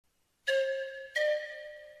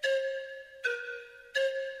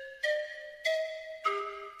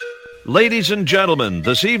Ladies and gentlemen,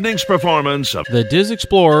 this evening's performance of The Diz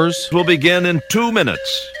Explorers will begin in 2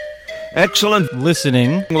 minutes. Excellent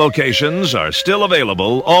listening locations are still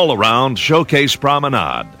available all around Showcase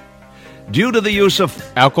Promenade. Due to the use of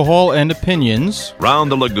alcohol and opinions. around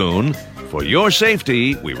the lagoon, for your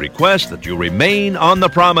safety, we request that you remain on the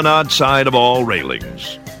promenade side of all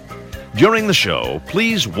railings. During the show,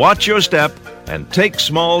 please watch your step and take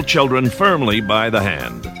small children firmly by the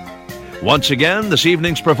hand. Once again, this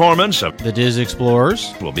evening's performance of The Diz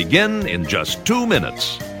Explorers will begin in just 2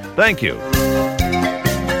 minutes. Thank you.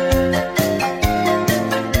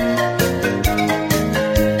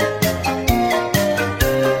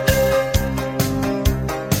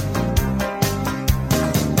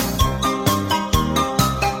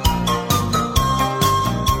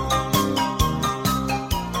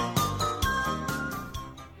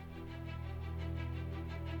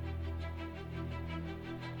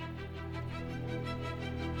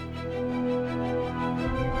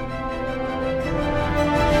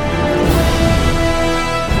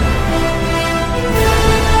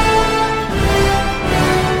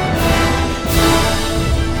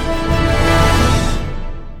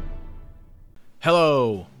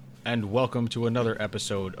 Hello, and welcome to another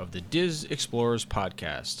episode of the Diz Explorers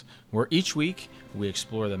podcast, where each week we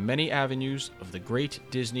explore the many avenues of the great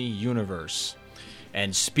Disney universe.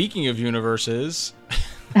 And speaking of universes,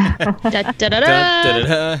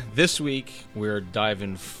 this week we're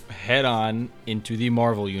diving head on into the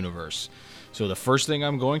Marvel universe. So the first thing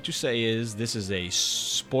I'm going to say is this is a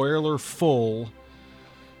spoiler-full.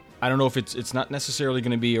 I don't know if it's not necessarily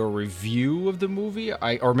going to be a review of the movie,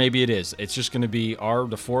 or maybe it is. It's just going to be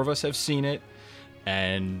the four of us have seen it,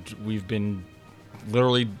 and we've been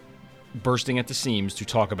literally bursting at the seams to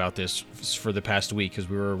talk about this for the past week because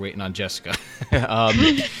we were waiting on Jessica.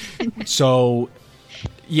 So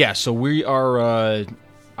we are.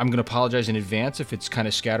 I'm going to apologize in advance if it's kind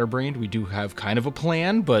of scatterbrained. We do have kind of a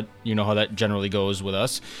plan, but you know how that generally goes with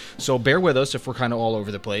us. So bear with us if we're kind of all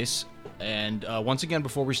over the place. And once again,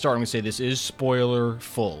 before we start, I'm going to say this is spoiler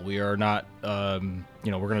full. We are not, we're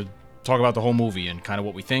going to talk about the whole movie and kind of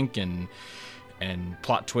what we think and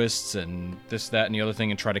plot twists and this, that, and the other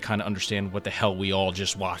thing and try to kind of understand what the hell we all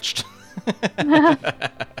just watched.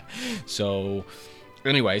 So,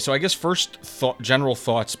 anyway, I guess first general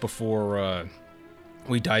thoughts before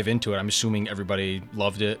we dive into it. I'm assuming everybody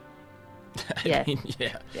loved it. Yeah.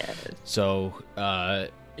 Yeah. Yeah. So,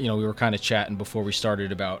 we were kind of chatting before we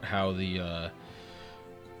started about how the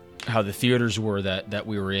theaters were that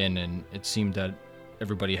we were in, and it seemed that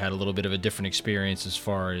everybody had a little bit of a different experience as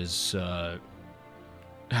far as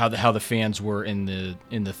how the fans were in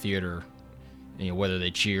the theater. Whether they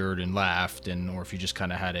cheered and laughed, or if you just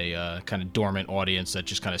kind of had a kind of dormant audience that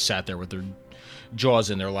just kind of sat there with their jaws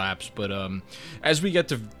in their laps. But as we get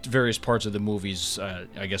to various parts of the movies,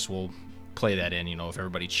 I guess we'll play that in. If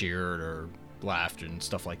everybody cheered or laughed and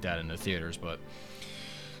stuff like that in the theaters. But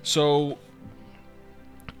so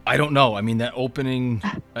I don't know. I mean, that opening,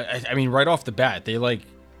 I mean, right off the bat, they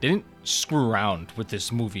didn't screw around with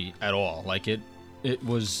this movie at all. Like it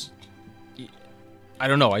was, I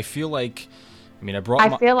don't know. I feel like,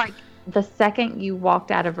 I feel like the second you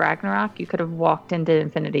walked out of Ragnarok, you could have walked into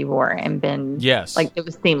Infinity War and been, yes, like it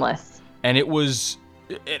was seamless. And it was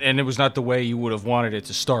not the way you would have wanted it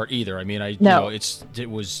to start either. I mean, it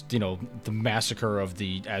was the massacre of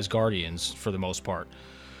the Asgardians for the most part.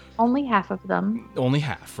 Only half of them. Only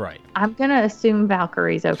half, right? I'm gonna assume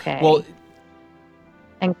Valkyrie's okay. Well,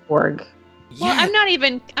 and Korg. Well,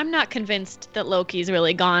 I'm not convinced that Loki's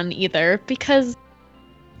really gone either because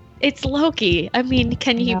it's Loki. I mean,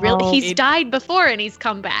 can he really? He's died before and he's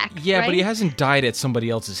come back. Yeah, right? But he hasn't died at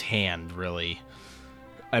somebody else's hand, really.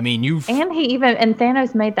 I mean, and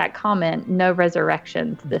Thanos made that comment, no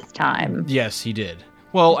resurrections this time. Yes, he did.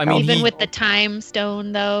 Well, I mean, even with the time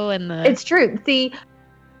stone though, it's true. See,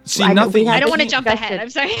 nothing. I don't want to jump ahead.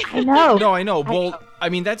 I'm sorry. I know. No, I know. Well, I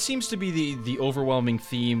mean, that seems to be the overwhelming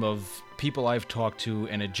theme of people I've talked to,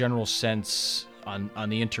 and a general sense on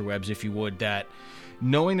the interwebs, if you would, that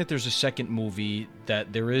knowing that there's a second movie,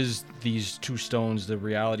 that there is these two stones, the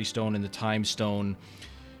reality stone and the time stone,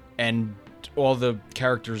 and all the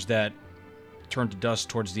characters that turn to dust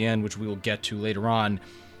towards the end, which we will get to later on,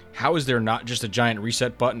 how is there not just a giant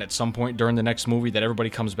reset button at some point during the next movie that everybody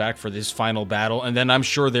comes back for this final battle? And then I'm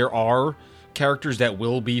sure there are characters that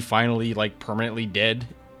will be finally permanently dead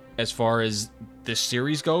as far as this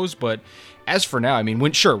series goes. But as for now, I mean,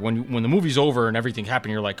 when the movie's over and everything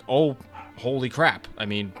happened, you're like, oh, holy crap. I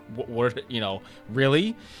mean, what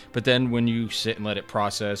really? But then when you sit and let it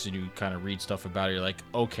process and you kind of read stuff about it, you're like,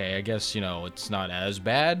 okay, I guess, it's not as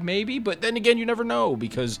bad maybe. But then again, you never know,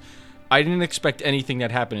 because I didn't expect anything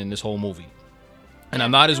that happened in this whole movie. And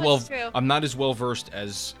I'm not as well versed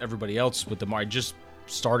as everybody else with I just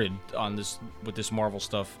started on this with this Marvel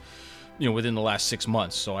stuff, within the last 6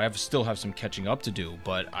 months. So I still have some catching up to do.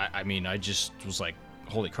 But I mean, I just was like,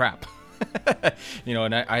 holy crap.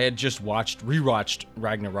 And I had just rewatched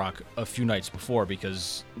Ragnarok a few nights before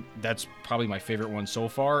because that's probably my favorite one so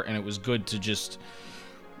far, and it was good to just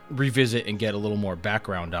revisit and get a little more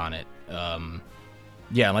background on it.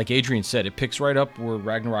 Yeah, like Adrian said, it picks right up where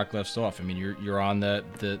Ragnarok left off. I mean, you're on the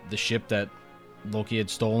ship that Loki had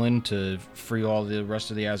stolen to free all the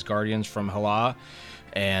rest of the Asgardians from Hela,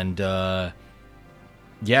 and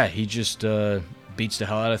he just beats the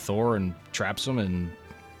hell out of Thor and traps him and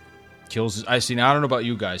kills. I don't know about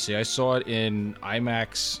you guys. See, I saw it in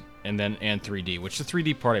IMAX and 3D, which the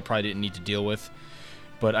 3D part I probably didn't need to deal with,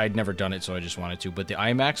 but I'd never done it, so I just wanted to. But the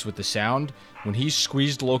IMAX with the sound, when he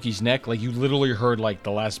squeezed Loki's neck, like you literally heard like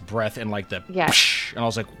the last breath and like the psh, and I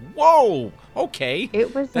was like, whoa, okay,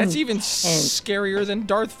 that's even scarier than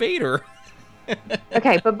Darth Vader.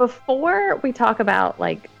 Okay, but before we talk about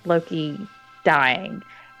like Loki dying,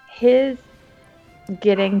 his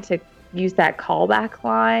getting to use that callback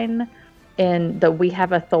line in the "We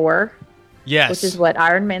Have a Thor," yes, which is what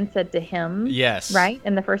Iron Man said to him, yes, right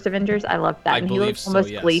in the first Avengers. I loved that, and he was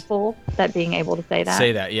almost gleeful that being able to say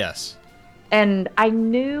that. Yes. And I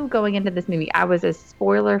knew going into this movie, I was as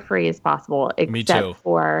spoiler free as possible, except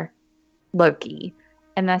for Loki,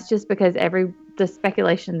 and that's just because the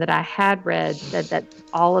speculation that I had read said that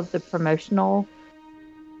all of the promotional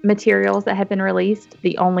materials that had been released,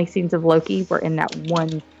 the only scenes of Loki were in that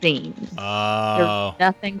one scene. Oh. There's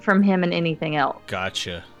nothing from him in anything else.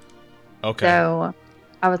 Gotcha. Okay. So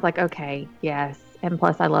I was like, okay, yes. And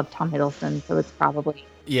plus I love Tom Hiddleston, so it's probably...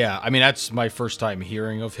 Yeah, I mean, that's my first time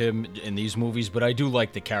hearing of him in these movies, but I do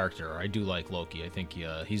like the character. I do like Loki. I think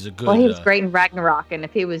he's a good... Well, he was great in Ragnarok, and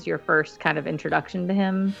if he was your first kind of introduction to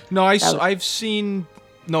him... No, I've seen...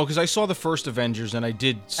 No, because I saw the first Avengers, and I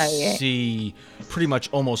did see pretty much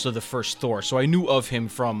almost of the first Thor, so I knew of him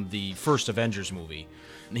from the first Avengers movie.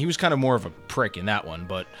 And he was kind of more of a prick in that one,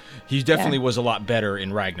 but he definitely was a lot better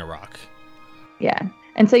in Ragnarok. Yeah,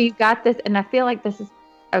 and so you got this, and I feel like this is...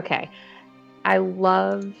 Okay, I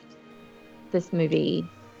loved this movie,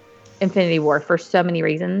 Infinity War, for so many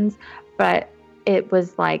reasons, but it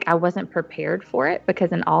was like I wasn't prepared for it,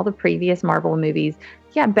 because in all the previous Marvel movies,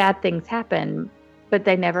 bad things happen, but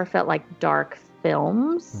they never felt like dark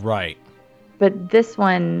films. Right. But this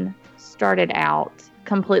one started out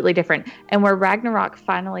completely different. And where Ragnarok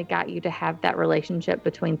finally got you to have that relationship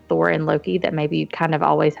between Thor and Loki that maybe you kind of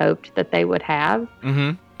always hoped that they would have.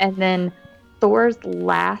 Mm-hmm. And then Thor's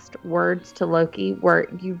last words to Loki were,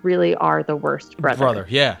 "You really are the worst brother."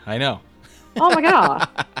 Yeah, I know. Oh my God.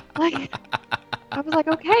 I was like,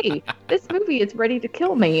 okay, this movie is ready to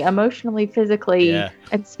kill me emotionally, physically,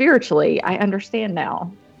 and spiritually. I understand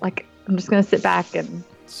now. Like, I'm just going to sit back and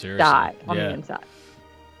die on the inside.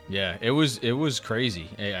 Yeah, it was crazy.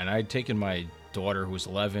 And I'd taken my daughter, who was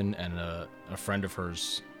 11, and a friend of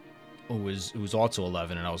hers who was also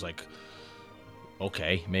 11, and I was like,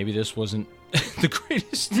 okay, maybe this wasn't the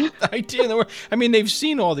greatest idea in the world. I mean, they've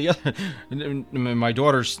seen all the other... My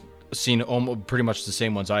daughter's seen almost pretty much the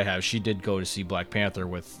same ones I have. She did go to see Black Panther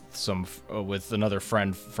with another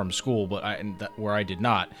friend from school, but where I did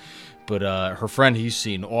not. But her friend, he's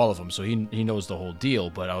seen all of them, so he knows the whole deal.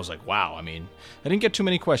 But I was like, wow. I mean, I didn't get too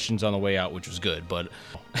many questions on the way out, which was good. But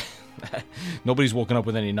nobody's woken up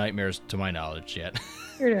with any nightmares, to my knowledge, yet.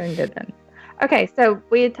 You're doing good then. Okay, so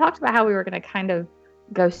we had talked about how we were going to kind of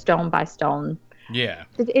go stone by stone. Yeah.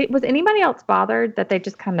 Was anybody else bothered that they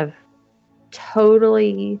just kind of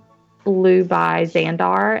totally blew by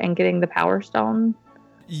Xandar and getting the Power Stone?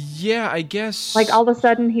 Yeah, I guess. Like all of a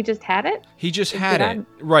sudden he just had it? He just had it.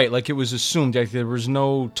 Right, like it was assumed. Like there was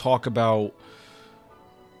no talk about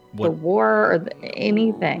the war or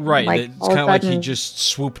anything. Right, like, it's kind of like he just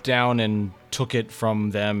swooped down and took it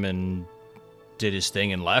from them and did his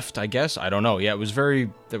thing and left, I guess. I don't know. Yeah, it was very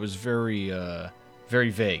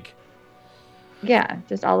vague. Yeah,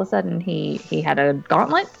 just all of a sudden he had a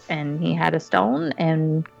gauntlet and he had a stone,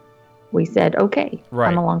 and we said, okay,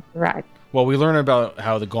 come along for the ride. Well, we learn about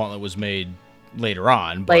how the gauntlet was made later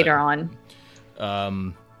on.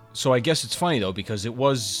 So I guess it's funny, though, because it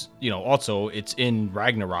was, also it's in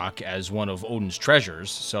Ragnarok as one of Odin's treasures.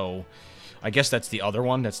 So I guess that's the other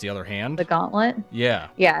one. That's the other hand. The gauntlet? Yeah.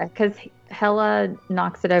 Yeah, because Hela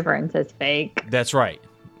knocks it over and says fake. That's right.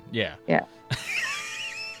 Yeah. Yeah.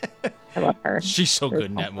 I love her. She's so good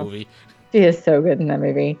in that movie. She is so good in that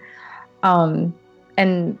movie.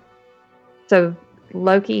 And so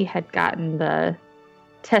Loki had gotten the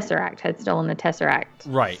Tesseract, had stolen the Tesseract.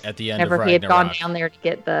 Right, at the end of Ragnarok. Whenever he had gone down there to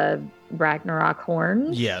get the Ragnarok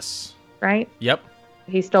horns. Yes. Right? Yep.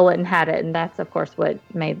 He stole it and had it, and that's, of course, what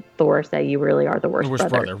made Thor say, you really are the worst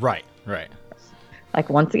brother. Right. Like,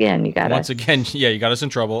 once again, you got us in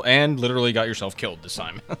trouble, and literally got yourself killed this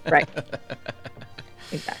time. Right.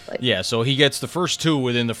 Exactly. Yeah, so he gets the first two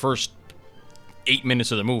within the first 8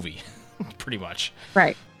 minutes of the movie, pretty much.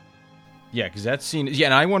 Right. Yeah, because that scene... Yeah,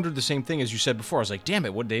 and I wondered the same thing as you said before. I was like, damn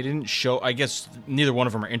it, what they didn't show... I guess neither one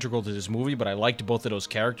of them are integral to this movie, but I liked both of those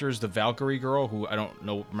characters. The Valkyrie girl, who I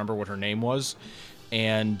don't remember what her name was,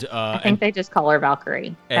 and... I think they just call her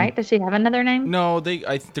Valkyrie, right? Does she have another name? No, the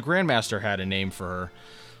Grandmaster had a name for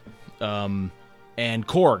her. And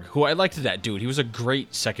Korg, who I liked that dude. He was a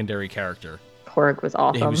great secondary character. Korg was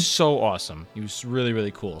awesome. He was so awesome. He was really,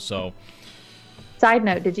 really cool, so... Side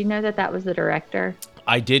note, did you know that was the director?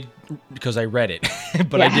 I did, because I read it,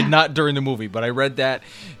 but I did not during the movie. But I read that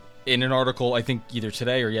in an article, I think either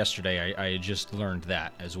today or yesterday. I had just learned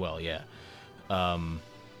that as well, yeah.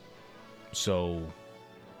 So,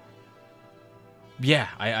 yeah,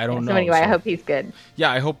 I don't know. So anyway, I hope he's good.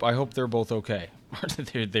 Yeah, I hope they're both okay.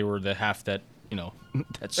 They were the half that,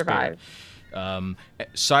 that survived.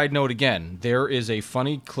 Side note again, there is a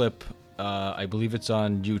funny clip, I believe it's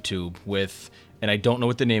on YouTube with... And I don't know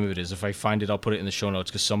what the name of it is. If I find it, I'll put it in the show notes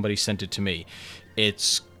because somebody sent it to me.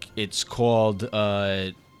 It's called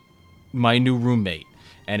My New Roommate.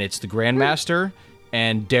 And it's the Grandmaster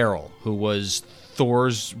and Daryl, who was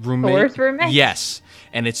Thor's roommate. Thor's roommate? Yes.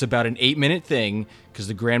 And it's about an 8-minute thing because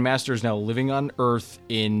the Grandmaster is now living on Earth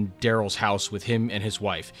in Daryl's house with him and his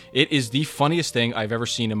wife. It is the funniest thing I've ever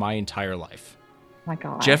seen in my entire life. My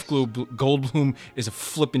God. Jeff Goldblum is a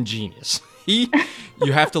flippin' genius. You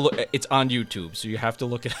have to look. It's on YouTube, so you have to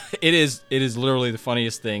look at it. It is literally the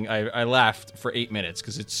funniest thing. I laughed for 8 minutes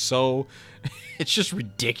because it's just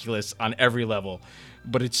ridiculous on every level,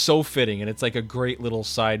 but it's so fitting, and it's like a great little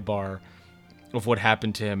sidebar of what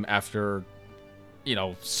happened to him after,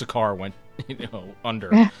 Sakaar went,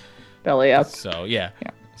 under. Belly up. So yeah.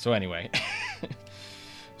 So anyway,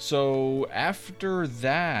 so after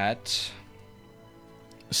that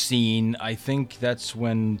scene, I think that's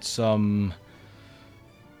when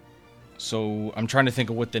So I'm trying to think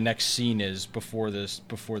of what the next scene is before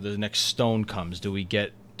the next stone comes. Do we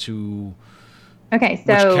get to so which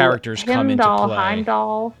characters come into play?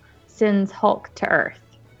 Heimdall sends Hulk to Earth,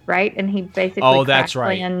 right? And he basically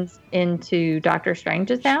lands into Doctor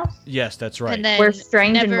Strange's house. Yes, that's right. And then where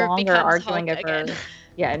Strange and Wong are arguing Hulk over again.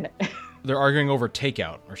 Yeah. They're arguing over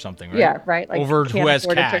takeout or something, right? Yeah, right. Like over who has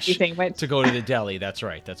cash to go to the deli. That's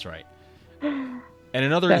right.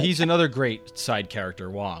 And he's another great side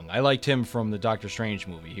character, Wong. I liked him from the Doctor Strange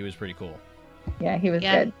movie. He was pretty cool. Yeah, he was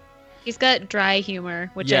good. He's got dry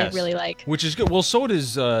humor, which I really like. Which is good. Well, so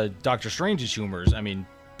does Doctor Strange's humors. I mean,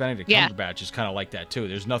 Benedict Cumberbatch is kind of like that too.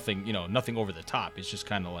 There's nothing, nothing over the top. It's just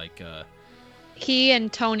kind of like... He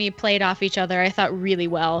and Tony played off each other, I thought, really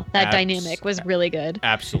well. That dynamic was really good.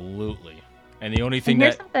 Absolutely. And the only thing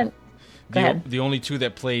the only two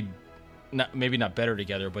that played maybe not better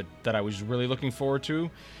together, but that I was really looking forward to,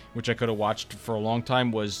 which I could have watched for a long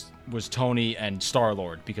time, was Tony and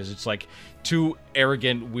Star-Lord, because it's like two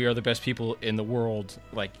arrogant, we are the best people in the world,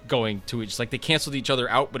 like going to it. Like they canceled each other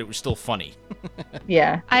out, but it was still funny.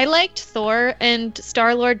 Yeah. I liked Thor and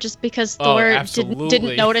Star-Lord just because Thor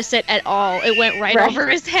didn't notice it at all. It went right over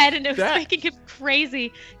his head, and it was making him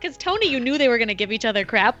crazy. Because Tony, you knew they were going to give each other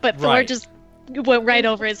crap, but Thor just went right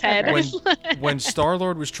over his head. When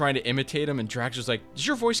Star-Lord was trying to imitate him and Drax was like, does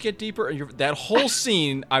your voice get deeper? And that whole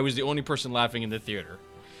scene, I was the only person laughing in the theater.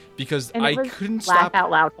 Because I couldn't stop. Laugh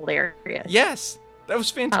out loud hilarious. Yes, that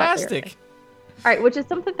was fantastic. All right, which is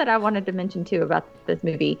something that I wanted to mention too about this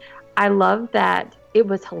movie. I love that it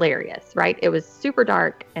was hilarious, right? It was super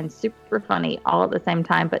dark and super funny all at the same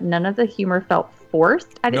time, but none of the humor felt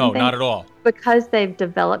forced. I didn't think. No, not at all. Because they've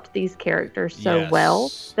developed these characters so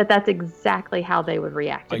well that's exactly how they would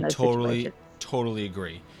react in those situations. I totally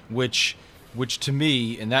agree. Which to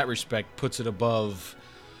me, in that respect, puts it above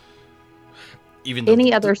even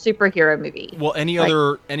any other superhero movie. Well, any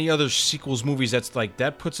other sequels movies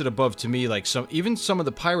that puts it above to me, like some of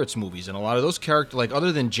the Pirates movies, and a lot of those characters, like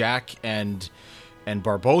other than Jack and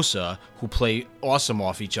Barbossa, who play awesome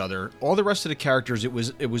off each other, all the rest of the characters, it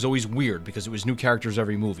was always weird because it was new characters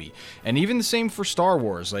every movie. And even the same for Star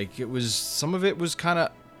Wars, like some of it was kind of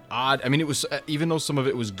odd. I mean, it was, even though some of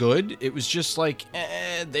it was good, it was just like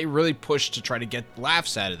they really pushed to try to get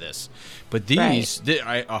laughs out of this. But these,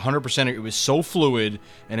 100%, it was so fluid,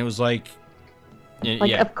 and it was like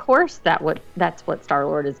Like, of course that's what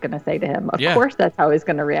Star-Lord is going to say to him. Of course that's how he's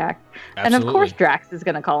going to react. Absolutely. And of course Drax is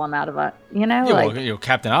going to call him out of it.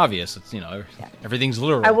 Captain Obvious. It's, everything's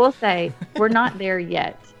literal. I will say, we're not there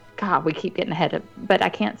yet. God, we keep getting ahead but I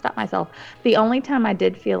can't stop myself. The only time I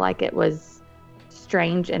did feel like it was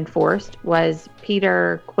strange and forced was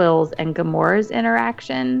Peter Quill's and Gamora's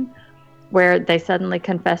interaction, where they suddenly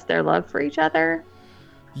confessed their love for each other.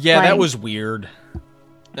 Yeah, that was weird.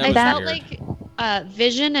 I felt like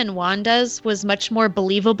Vision and Wanda's was much more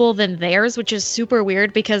believable than theirs, which is super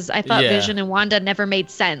weird because I thought Vision and Wanda never made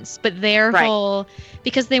sense. But their whole,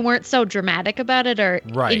 because they weren't so dramatic about it or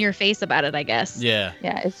in your face about it, I guess. Yeah.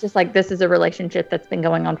 Yeah, it's just like, this is a relationship that's been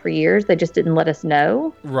going on for years. They just didn't let us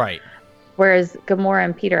know. Right. Whereas Gamora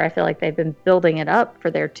and Peter, I feel like they've been building it up for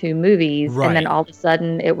their 2 movies. Right. And then all of a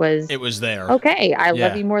sudden it was there. Okay, I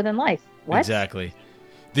love you more than life. What? Exactly.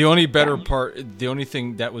 The only the only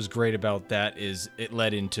thing that was great about that is it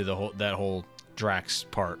led into that whole Drax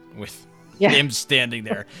part with him standing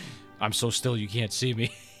there. I'm so still you can't see me.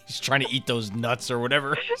 He's trying to eat those nuts or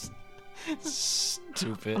whatever.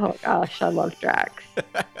 Stupid. Oh gosh, I love Drax.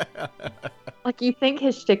 Like, you think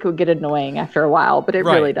his shtick would get annoying after a while, but it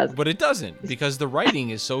really doesn't. But it doesn't, because the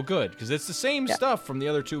writing is so good. Because it's the same stuff from the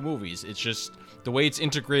other 2 movies. It's just the way it's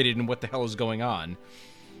integrated and what the hell is going on.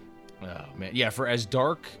 Oh man, yeah. For as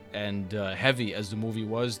dark and heavy as the movie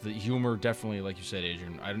was, the humor definitely, like you said,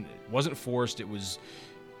 Adrian, it wasn't forced. It was.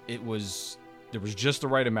 There was just the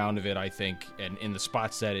right amount of it, I think, and in the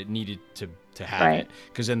spots that it needed to have it.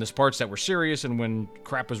 Because in the parts that were serious and when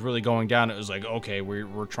crap was really going down, it was like, okay,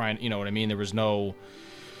 we're trying. You know what I mean? There was no,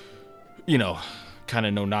 kind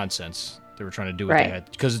of no nonsense. They were trying to do what they had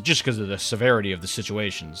because of the severity of the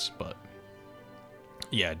situations. But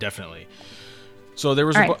yeah, definitely. So there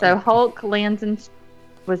was so Hulk lands in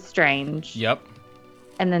was Strange. Yep.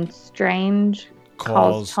 And then Strange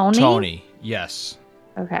calls Tony. Yes.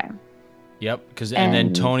 Okay. Yep. And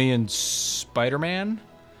then Tony and Spider-Man.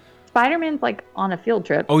 Spider-Man's like on a field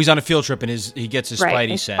trip. Oh, he's on a field trip and he gets his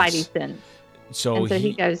Spidey sense. Spidey sense. So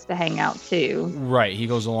he goes to hang out too. Right. He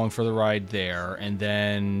goes along for the ride there, and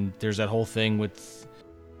then there's that whole thing with.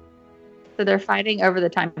 So they're fighting over the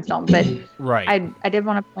time stone, but I did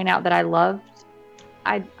want to point out that I love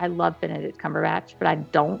Benedict Cumberbatch, but I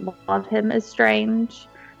don't love him as Strange.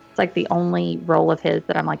 It's like the only role of his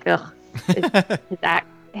that I'm like, ugh.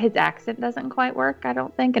 His accent doesn't quite work, I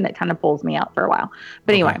don't think, and it kind of pulls me out for a while.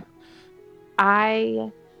 But anyway,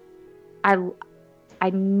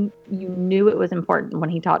 you knew it was important when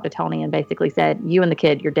he talked to Tony and basically said, "You and the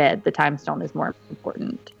kid, you're dead. The time stone is more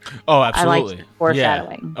important." Oh, absolutely. I liked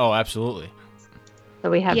foreshadowing. Yeah. Oh, absolutely. So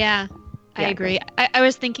we have. Yeah, I agree. I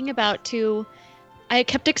was thinking about too. I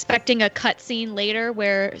kept expecting a cutscene later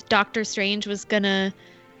where Doctor Strange was gonna.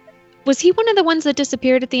 Was he one of the ones that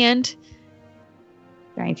disappeared at the end?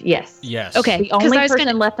 Strange. Yes. Okay. The only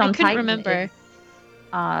person left on Titan. I couldn't remember.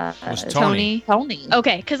 Was Tony.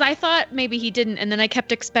 Okay, because I thought maybe he didn't, and then I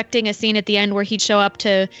kept expecting a scene at the end where he'd show up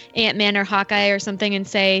to Ant-Man or Hawkeye or something and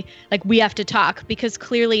say, like, we have to talk, because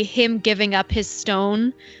clearly him giving up his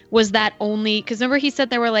stone was that only, because remember he said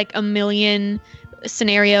there were like a million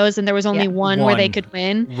scenarios and there was only one where they could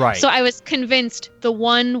win. Right. So I was convinced the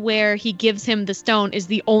one where he gives him the stone is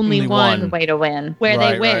the only one way to win. Where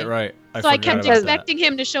they win. Right. So I kept expecting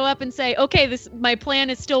him to show up and say, okay, my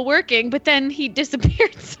plan is still working, but then he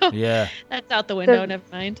disappeared. So that's out the window. Never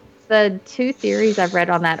mind. The 2 theories I've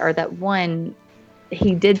read on that are that, one,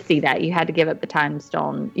 he did see that you had to give up the time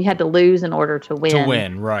stone. You had to lose in order to win. To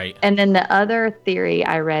win, right. And then the other theory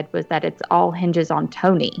I read was that it's all hinges on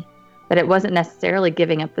Tony. That it wasn't necessarily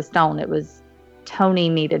giving up the stone. It was Tony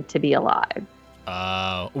needed to be alive.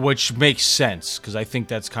 Which makes sense, because I think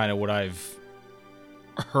that's kind of what I've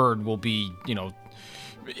heard will be,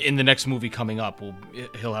 in the next movie coming up,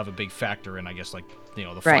 he'll have a big factor in, I guess, like,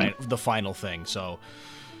 the final thing. So,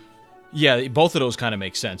 yeah, both of those kind of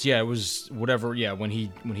make sense. Yeah, it was whatever. Yeah, when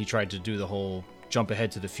he tried to do the whole jump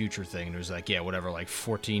ahead to the future thing, it was like, whatever, like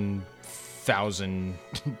 14,000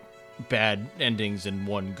 bad endings and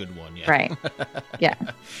one good one. Yeah. Right. Yeah.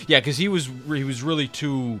 Yeah, because he was really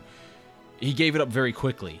he gave it up very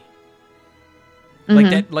quickly.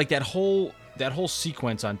 Mm-hmm. Like that whole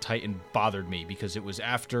sequence on Titan bothered me because it was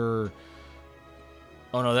after.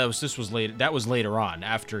 Oh no, that was later. That was later on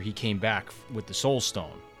after he came back with the Soul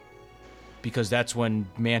Stone, because that's when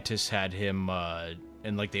Mantis had him,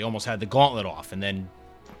 and like they almost had the gauntlet off, and then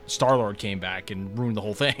Star-Lord came back and ruined the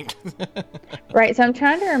whole thing. Right. So I'm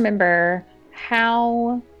trying to remember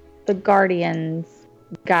how the Guardians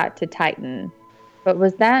got to Titan, but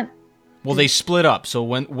was that? Well, they split up. So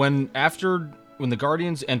when when the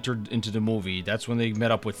Guardians entered into the movie, that's when they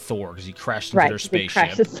met up with Thor because he crashed into their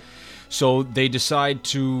spaceship. So they decide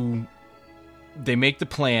to. They make the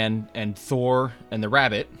plan, and Thor and the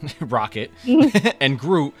Rabbit, Rocket, and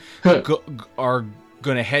Groot are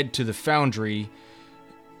going to head to the Foundry.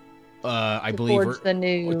 I believe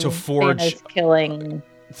to forge Thanos killing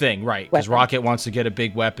thing, right? Because Rocket wants to get a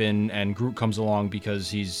big weapon, and Groot comes along because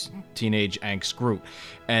he's teenage angst Groot,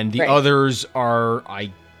 and the others are,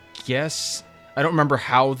 I guess, I don't remember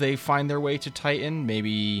how they find their way to Titan.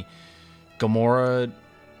 Maybe Gamora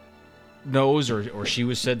knows, or she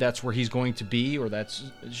was said that's where he's going to be, or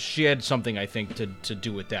she had something, I think, to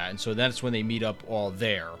do with that, and so that's when they meet up all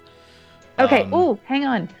there. Okay. Hang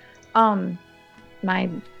on. My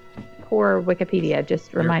poor Wikipedia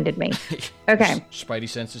just reminded me. Okay. Spidey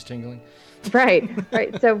senses tingling. Right.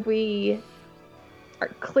 So we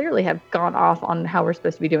clearly have gone off on how we're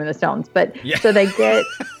supposed to be doing the stones, but so they get.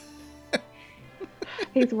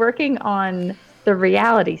 He's working on the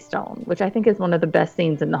Reality Stone, which I think is one of the best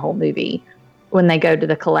scenes in the whole movie, when they go to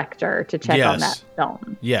the Collector to check on that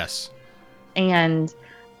stone. Yes. And,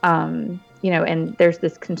 and there's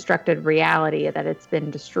this constructed reality that it's been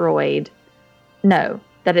destroyed. No,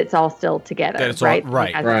 that it's all still together. That it's right?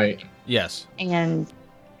 All, right. Yes. And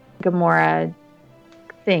Gamora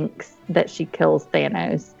thinks that she kills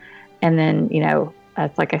Thanos. And then,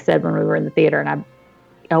 that's like I said when we were in the theater, and I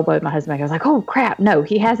elbowed my husband. I was like, oh crap, no,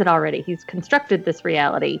 he has it already. He's constructed this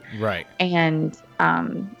reality. Right. And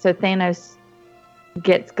so Thanos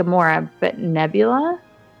gets Gamora, but Nebula,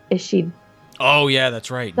 is she? Oh yeah, that's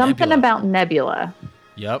right. Something about Nebula.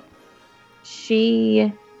 Yep.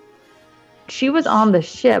 She was on the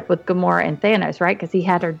ship with Gamora and Thanos, right? Because he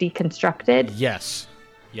had her deconstructed. Yes.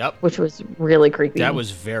 Yep. Which was really creepy. That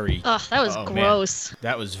was very. Oh, that was gross. Man.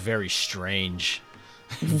 That was very strange.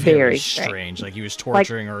 Very strange. Like he was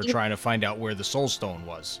torturing her, trying to find out where the Soul Stone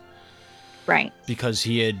was. Right. Because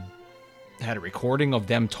he had a recording of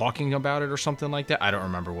them talking about it or something like that. I don't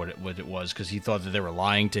remember what it was, because he thought that they were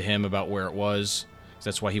lying to him about where it was.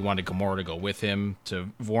 That's why he wanted Gamora to go with him to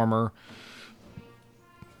Vormir.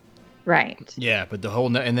 Right. Yeah, but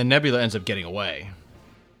and then Nebula ends up getting away.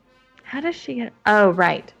 How does she get? Oh,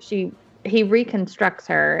 right. He reconstructs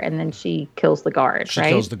her, and then she kills the guard. She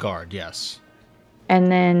kills the guard. Yes. And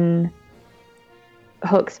then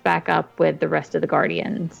hooks back up with the rest of the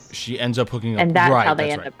Guardians. She ends up hooking up. And that's how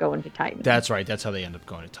they end up going to Titan. That's right. That's how they end up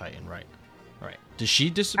going to Titan. Right. Right. Does she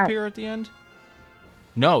disappear at the end?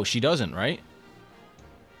 No, she doesn't, right?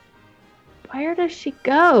 Where does she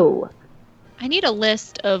go? I need a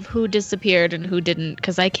list of who disappeared and who didn't,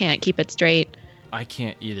 because I can't keep it straight. I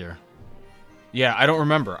can't either. Yeah, I don't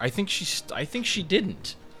remember. I think she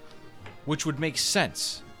didn't, which would make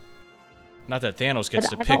sense. Not that Thanos gets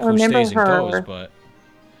to pick who stays and goes, but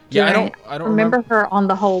yeah, I don't remember her on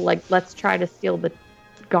the whole, like, let's try to steal the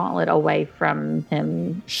gauntlet away from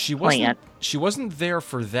him. She wasn't there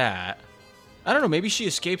for that. I don't know. Maybe she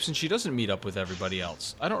escapes and she doesn't meet up with everybody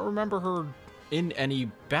else. I don't remember her in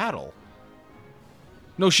any battle.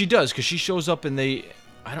 No, she does, because she shows up and I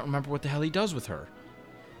don't remember what the hell he does with her.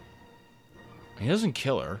 He doesn't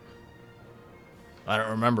kill her. I don't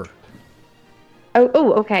remember.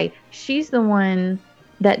 Oh, okay. She's the one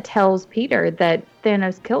that tells Peter that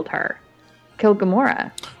Thanos killed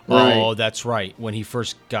Gamora. Right. Oh, that's right. When he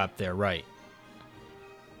first got there, right.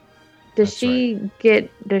 Does she go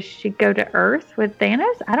to Earth with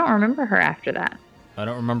Thanos? I don't remember her after that. I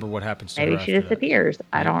don't remember what happens to her. Maybe she disappears.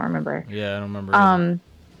 I don't remember. Yeah, I don't remember either.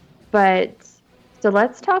 But so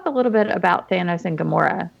let's talk a little bit about Thanos and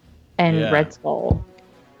Gamora and Red Skull.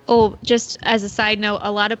 Oh, just as a side note,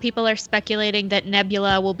 a lot of people are speculating that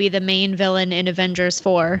Nebula will be the main villain in Avengers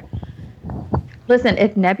 4. Listen,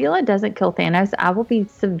 if Nebula doesn't kill Thanos, I will be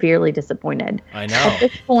severely disappointed. I know. At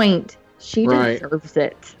this point, she deserves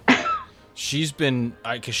it. She's been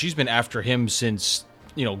after him since,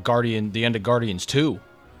 the end of Guardians 2.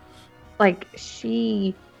 Like,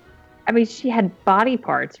 she had body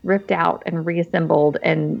parts ripped out and reassembled,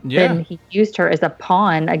 and then he used her as a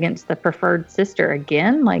pawn against the preferred sister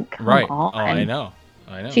again. Like, come on. Oh, I know.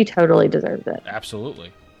 She totally deserves it.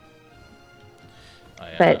 Absolutely. All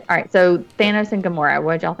right, so Thanos and Gamora,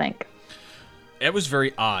 what did y'all think? It was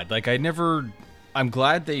very odd. Like, I'm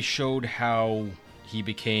glad they showed how she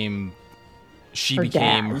became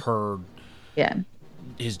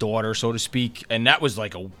his daughter, so to speak, and that was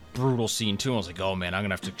like a brutal scene too. I was like, oh man, I'm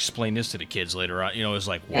gonna have to explain this to the kids later on. It was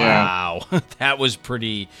like, wow. That was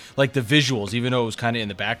pretty, like, the visuals, even though it was kind of in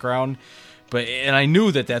the background, and I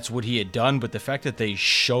knew that that's what he had done, but the fact that they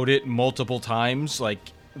showed it multiple times, like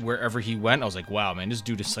wherever he went, I was like, wow, man, this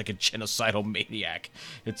dude is like a genocidal maniac.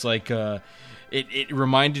 It's like It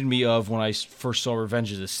reminded me of when I first saw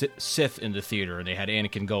Revenge of the Sith in the theater, and they had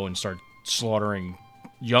Anakin go and start slaughtering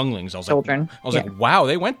younglings. I was like, wow,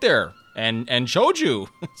 they went there and showed you.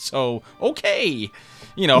 So okay,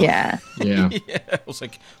 Yeah. I was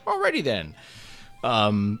like, alrighty then.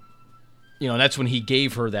 That's when he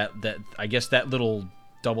gave her that I guess that little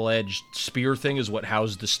double-edged spear thing is what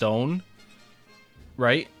housed the stone,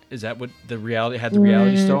 right? Is that what the reality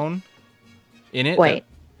stone in it? Wait.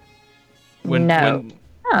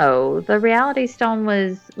 No, the reality stone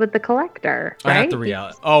was with the collector, right? Not the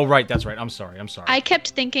reality. Oh, right, that's right. I'm sorry. I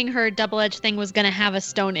kept thinking her double-edged thing was going to have a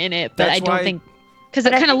stone in it, but I don't think... Because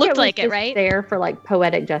it kind of looked like it, right? There for like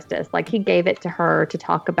poetic justice. Like he gave it to her to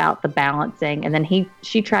talk about the balancing, and then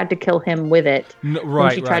she tried to kill him with it.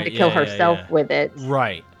 Right. She tried to kill herself with it.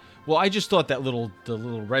 Right. Well, I just thought that the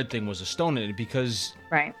little red thing was a stone in it because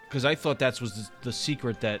I thought that was the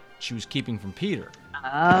secret that she was keeping from Peter.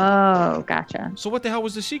 Oh, gotcha. So what the hell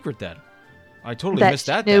was the secret then? I totally missed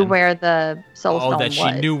that. She knew where the soul stone was. Oh, that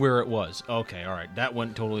she knew where it was. Okay, all right. That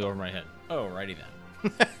went totally over my head. Oh, righty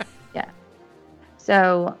then. Yeah.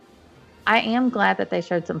 So I am glad that they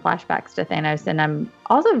showed some flashbacks to Thanos, and I'm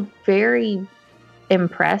also very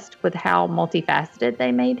impressed with how multifaceted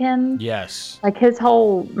they made him. Yes. Like his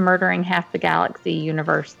whole murdering half the galaxy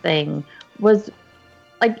universe thing was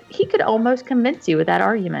like he could almost convince you with that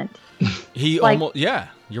argument. You're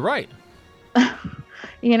right.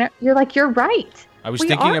 You're like, you're right. I was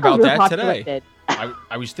thinking about that today.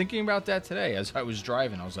 I was thinking about that today as I was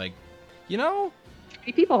driving. I was like,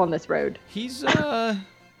 people on this road. He's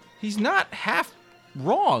not half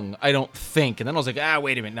wrong, I don't think. And then I was like,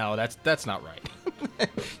 wait a minute, no, that's not right.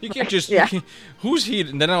 You can't just who's he?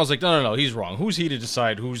 And then I was like, no, he's wrong. Who's he to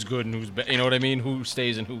decide who's good and who's bad? You know what I mean? Who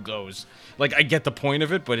stays and who goes? Like I get the point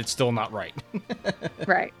of it, but it's still not right.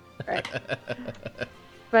 Right.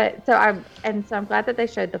 But I'm glad that they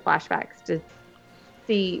showed the flashbacks to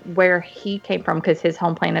see where he came from, because his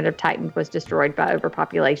home planet of Titan was destroyed by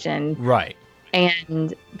overpopulation. Right.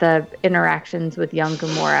 And the interactions with young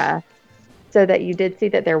Gamora, so that you did see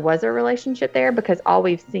that there was a relationship there, because all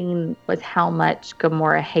we've seen was how much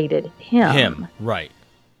Gamora hated him. Right.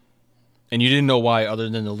 And you didn't know why, other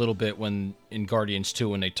than a little bit when in Guardians 2,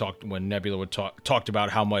 when Nebula talked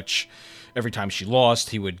about how much every time she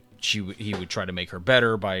lost, he would try to make her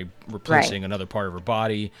better by replacing another part of her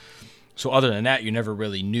body. So other than that, you never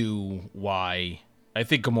really knew why. I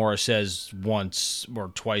think Gamora says once or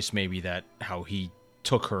twice maybe that how he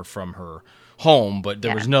took her from her home, but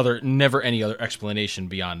there was never any other explanation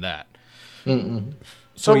beyond that. Mm-mm.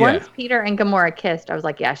 So once Peter and Gamora kissed, I was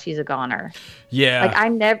like, yeah, she's a goner. Yeah.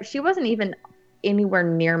 Like she wasn't even anywhere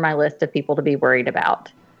near my list of people to be worried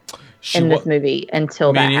about this movie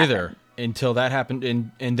until that happened. Me neither. Until that happened.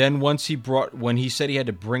 And then when he said he had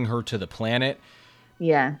to bring her to the planet.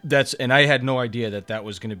 Yeah. And I had no idea that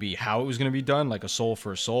was going to be how it was going to be done, like a soul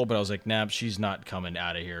for a soul, but I was like, nah, she's not coming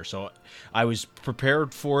out of here. So I was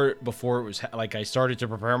prepared for it before it was, like I started to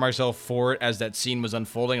prepare myself for it as that scene was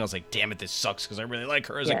unfolding. I was like, damn it, this sucks, because I really like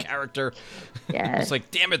her as a character. Yeah. It's like,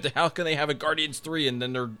 damn it, how can they have a Guardians 3 and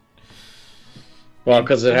then they're... Well,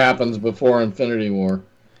 because it happens before Infinity War.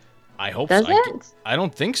 I hope Does so. it? I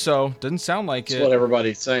don't think so. Doesn't sound like That's what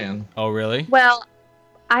everybody's saying. Oh, really? Well,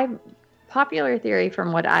 popular theory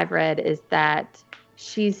from what I've read is that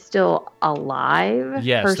she's still alive.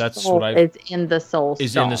 Yes, her that's soul what is in the Soul Stone.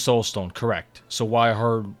 Is in the Soul Stone, correct. So while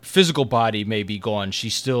her physical body may be gone, she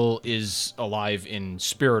still is alive in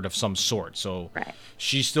spirit of some sort. So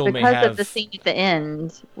she still may have... Because of the scene at the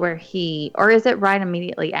end where or is it right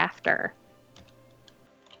immediately after?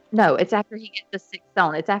 No, it's after he gets the Sixth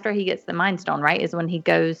Stone. It's after he gets the Mind Stone, right? Is when he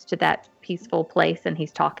goes to that peaceful place and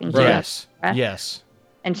he's talking to us. Yes.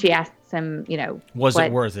 And she asks him, was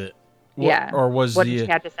it worth it? Or was what did she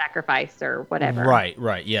have to sacrifice or whatever?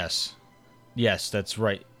 Right, yes. Yes, that's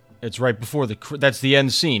right. It's right before that's the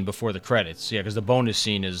end scene before the credits. Yeah, because the bonus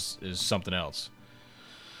scene is something else.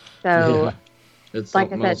 So, it's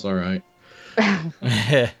something else, all right. So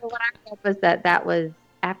what I read was that was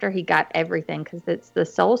after he got everything, because it's the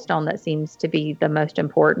Soul Stone that seems to be the most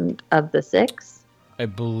important of the six. I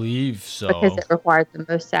believe so. Because it requires the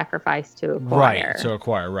most sacrifice to acquire. Right, to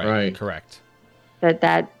acquire, right. Correct.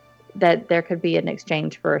 That there could be an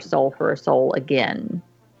exchange for a soul again,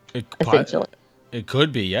 essentially. It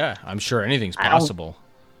could be, yeah. I'm sure anything's possible.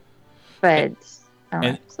 And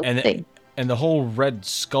the whole Red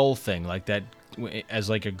Skull thing, like that, as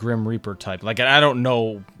like a Grim Reaper type. Like, I don't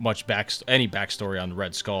know much any backstory on the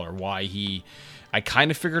Red Skull or why I kind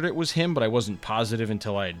of figured it was him, but I wasn't positive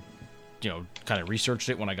until I kind of researched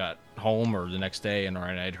it when I got home or the next day, and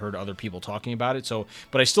I'd heard other people talking about it. So,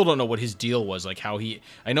 but I still don't know what his deal was. Like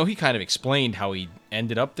I know he kind of explained how he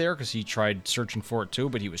ended up there because he tried searching for it too,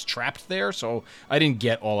 but he was trapped there. So I didn't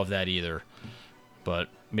get all of that either. But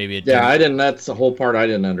maybe it. Yeah, I didn't. That's the whole part I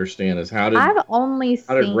didn't understand is how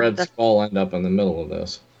did Red Skull end up in the middle of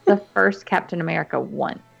this? The first Captain America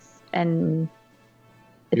once, and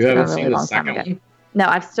you haven't seen the second one? No,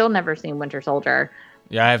 I've still never seen Winter Soldier.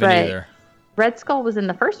 Yeah, I haven't either. Red Skull was in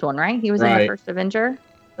the first one, right? He was in the first Avenger.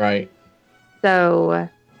 Right. So,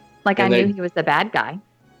 I knew he was the bad guy.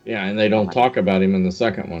 Yeah, and they don't talk about him in the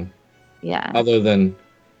second one. Yeah. Other than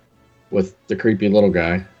with the creepy little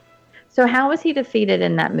guy. So how was he defeated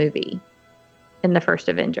in that movie, in the first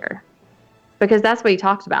Avenger? Because that's what he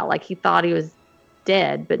talked about. Like, he thought he was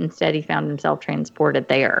dead, but instead he found himself transported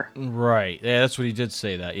there. Right. Yeah, that's what he did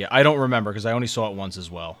say that. Yeah, I don't remember because I only saw it once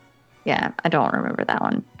as well. Yeah, I don't remember that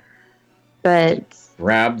one. But...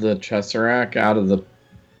 Grab the Tesseract out of the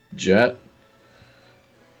jet?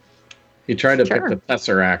 He tried to pick the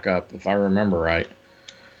Tesseract up, if I remember right.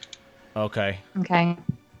 Okay.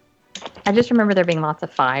 I just remember there being lots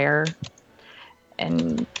of fire.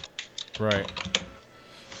 And... Right.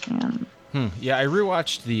 Yeah, I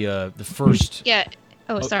rewatched the first... Yeah.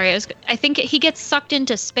 Oh, sorry. I think he gets sucked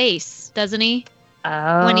into space, doesn't he?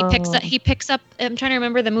 Oh. When he picks up, I'm trying to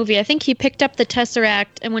remember the movie. I think he picked up the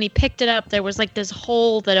Tesseract, and when he picked it up, there was like this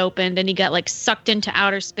hole that opened, and he got like sucked into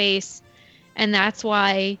outer space, and that's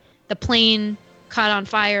why the plane caught on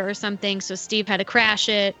fire or something. So Steve had to crash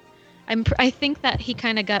it. I think that he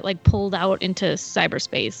kind of got like pulled out into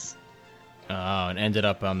cyberspace. Oh, and ended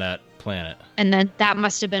up on that planet. And then that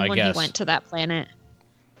must have been when he went to that planet.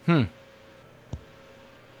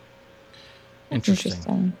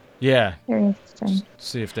 Interesting. Yeah. Very interesting.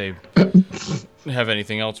 See if they have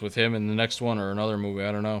anything else with him in the next one or another movie.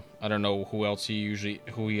 I don't know. I don't know who else he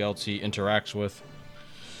interacts with.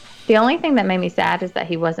 The only thing that made me sad is that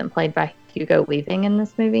he wasn't played by Hugo Weaving in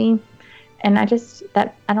this movie. And I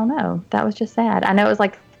don't know. That was just sad. I know it was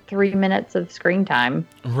like 3 minutes of screen time.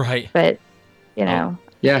 Right. But, you know.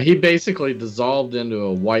 Yeah, he basically dissolved into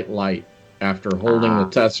a white light after holding the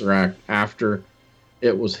Tesseract after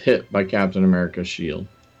it was hit by Captain America's shield.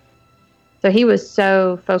 So he was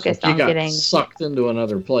so focused on getting... He got sucked into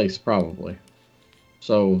another place, probably.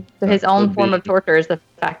 So his own form of torture is the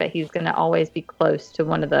fact that he's going to always be close to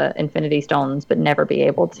one of the Infinity Stones, but never be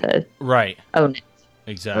able to own it.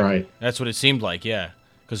 Exactly. Right. That's what it seemed like, yeah.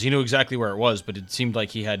 Because he knew exactly where it was, but it seemed like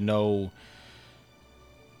he had no...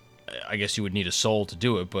 I guess you would need a soul to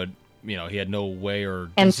do it, but, he had no way or...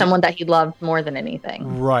 And someone that he loved more than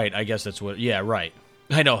anything. Right, I guess that's what... Yeah, right.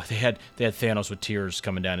 I know, they had Thanos with tears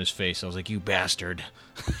coming down his face. I was like, you bastard.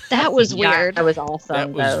 That was weird. That was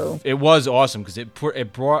awesome, though. It was awesome, because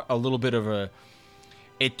it brought a little bit of a...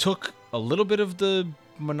 It took a little bit of the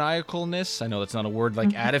maniacalness, I know that's not a word,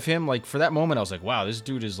 out of him. Like, for that moment, I was like, wow, this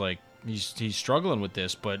dude is like... He's struggling with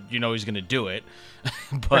this, but he's going to do it.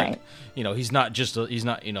 But he's not just he's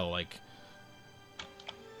not he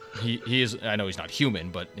is. I know he's not human,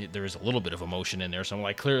 but there is a little bit of emotion in there. So I'm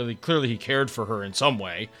like, clearly he cared for her in some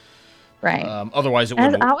way. Right. Otherwise, it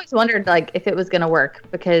would. I always wondered if it was going to work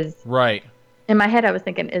because in my head I was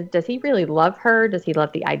thinking, does he really love her? Does he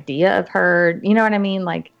love the idea of her? You know what I mean?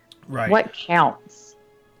 What counts?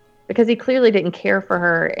 Because he clearly didn't care for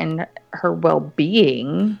her and her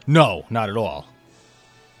well-being. No, not at all.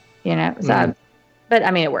 So, but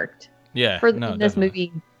I mean, it worked. Yeah. For this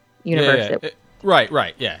movie universe. Yeah.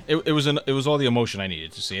 Right. Yeah. It was all the emotion I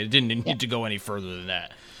needed to see. It didn't need to go any further than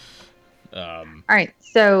that. All right.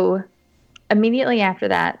 So immediately after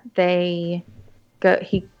that, he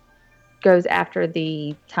goes after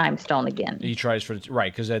the Time Stone again. He tries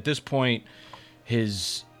because at this point,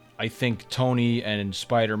 I think Tony and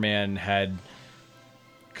Spider-Man had,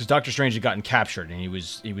 because Doctor Strange had gotten captured and he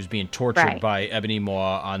was being tortured by Ebony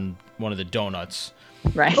Maw on one of the donuts.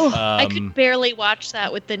 Right. I could barely watch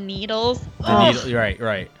that with the needles.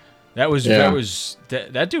 Right.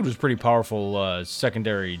 That dude was pretty powerful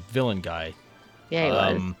secondary villain guy. Yeah, he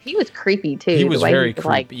was. He was creepy too. He was very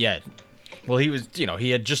creepy. Yeah. Well, he was, he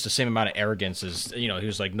had just the same amount of arrogance as, he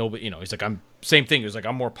was like, nobody, he's like, same thing. He was like,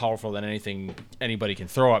 I'm more powerful than anything anybody can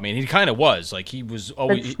throw at me. And he kind of was. Like, he was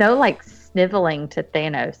always... But sniveling to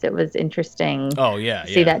Thanos. It was interesting. Oh, yeah.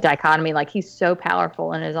 To see that dichotomy. Like, he's so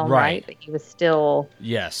powerful in his own right, but he was still...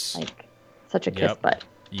 Yes. Such a kiss butt.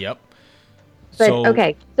 Yep. But,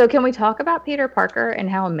 okay. So, can we talk about Peter Parker and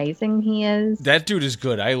how amazing he is? That dude is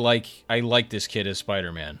good. I like this kid as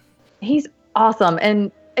Spider-Man. He's awesome.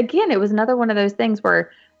 And, again, it was another one of those things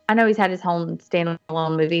where I know he's had his own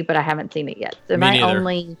standalone movie, but I haven't seen it yet. So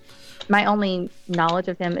my only knowledge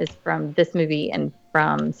of him is from this movie and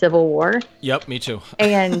from Civil War. Yep, me too.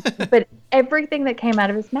 But everything that came out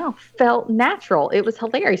of his mouth felt natural. It was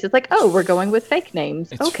hilarious. It's like, oh, we're going with fake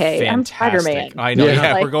names. It's okay, fantastic. I'm Spider-Man. I know.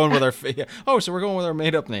 Yeah, we're going with our. So we're going with our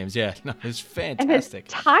made-up names. Yeah, no, it's fantastic.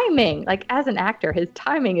 And his timing, like as an actor, his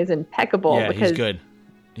timing is impeccable. Yeah, because he's good.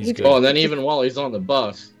 He's good. Oh, and then even while he's on the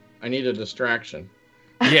bus, I need a distraction.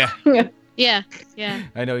 Yeah. Yeah.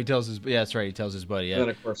 I know. He tells his. Yeah, that's right. He tells his buddy. Yeah. And then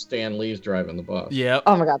of course Stan Lee's driving the bus. Yeah.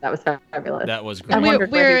 Oh my God, that was fabulous. That was great. I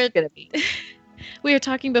wondered where he was gonna be. We were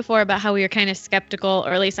talking before about how we were kind of skeptical,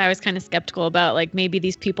 or at least I was kind of skeptical about like maybe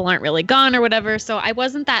these people aren't really gone or whatever. So I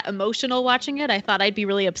wasn't that emotional watching it. I thought I'd be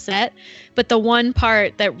really upset. But the one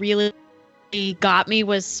part that really got me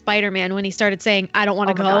was Spider-Man when he started saying, "I don't want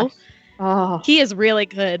to go." Gosh. Oh, he is really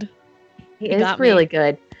good. He is really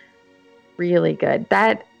good. Really good.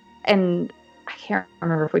 That, and I can't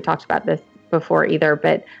remember if we talked about this before either,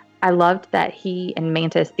 but I loved that he and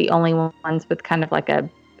Mantis, the only ones with kind of like a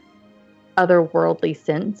otherworldly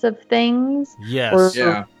sense of things, yes,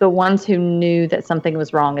 were the ones who knew that something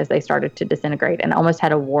was wrong as they started to disintegrate and almost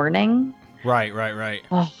had a warning. Right.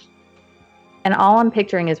 Oh. And all I'm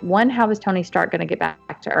picturing is, one, how is Tony Stark going to get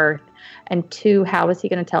back to Earth? And two, how is he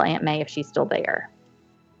going to tell Aunt May if she's still there?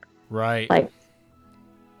 Right. Like,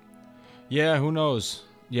 yeah, who knows?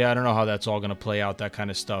 Yeah, I don't know how that's all going to play out, that kind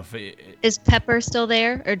of stuff. Is Pepper still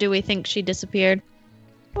there, or do we think she disappeared?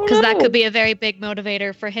 Because that could be a very big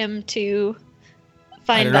motivator for him to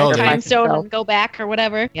find that time stone and go back or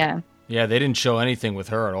whatever. Yeah. Yeah, they didn't show anything with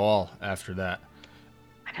her at all after that.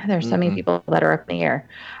 I know there's so many people that are up in the air.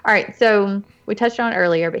 All right, so we touched on it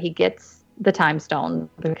earlier, but he gets the time stone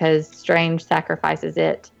because Strange sacrifices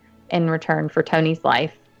it in return for Tony's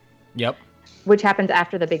life. Yep. Which happens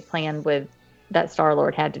after the big plan with that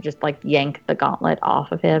Star-Lord had to just like yank the gauntlet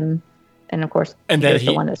off of him. And of course, he's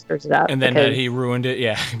the one that screws it up. And then that he ruined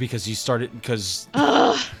it, because he started, because...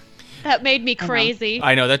 that made me crazy.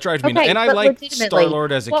 I know, that drives me nuts. And I like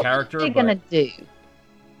Star-Lord as a character. What were they going to do?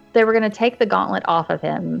 They were going to take the gauntlet off of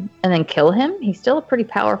him and then kill him? He's still a pretty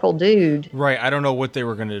powerful dude. Right, I don't know what they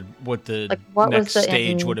were going to... What the next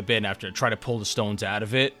stage would have been after, try to pull the stones out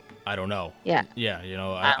of it. I don't know. Yeah. Yeah,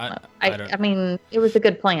 I mean, it was a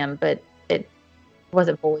good plan, but it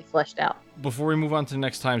wasn't fully fleshed out. Before we move on to the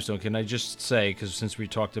next time stone, can I just say, because since we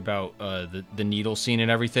talked about the needle scene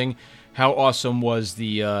and everything, how awesome was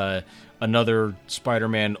the another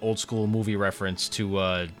Spider-Man old school movie reference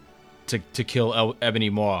to kill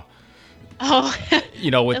Ebony Maw? Oh,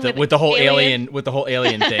 with the whole alien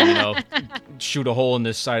thing, shoot a hole in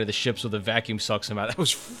the side of the ship so the vacuum sucks him out. That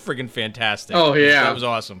was friggin' fantastic. Oh yeah, that was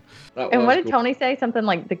awesome. And what did Tony say? Something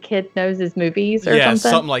like the kid knows his movies or something? Yeah,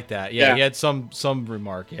 something like that. Yeah, he had some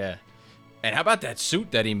remark. Yeah. And how about that suit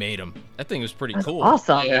that he made him? That thing was pretty cool.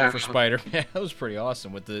 Awesome. For Spider-Man. That was pretty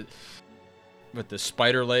awesome with the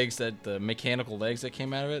spider legs, the mechanical legs that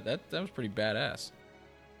came out of it. That was pretty badass.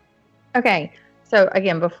 Okay. So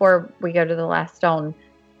again, before we go to the last stone,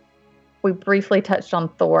 we briefly touched on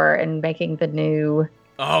Thor and making the new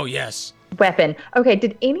weapon. Okay,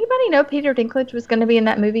 did anybody know Peter Dinklage was going to be in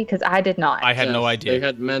that movie? Because I did not. I had no idea. They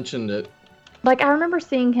had mentioned it. Like, I remember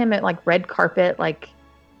seeing him at like red carpet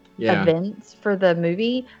events for the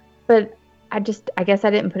movie, but I guess I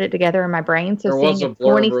didn't put it together in my brain. So seeing a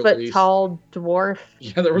 20-foot tall dwarf,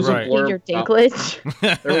 there was a blurb Peter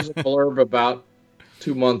Dinklage. There was a blurb about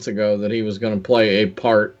 2 months ago that he was going to play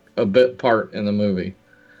a bit part in the movie.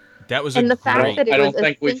 That was I don't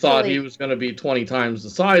think we thought he was going to be 20 times the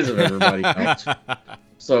size of everybody else.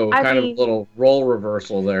 So kind of a little role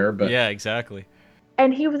reversal there, but yeah, exactly.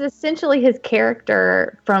 And he was essentially his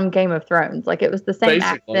character from Game of Thrones. Like, it was the same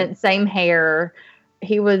accent, same hair.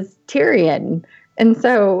 He was Tyrion. And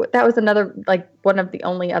so that was another, like, one of the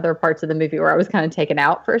only other parts of the movie where I was kind of taken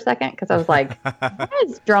out for a second, because I was like, why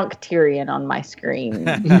is drunk Tyrion on my screen?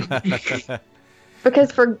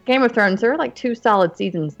 Because for Game of Thrones, there were like 2 solid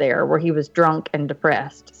seasons there where he was drunk and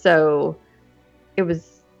depressed. So it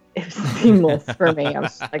was seamless for me. I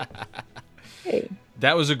was like, hey.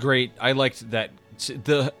 That was I liked that.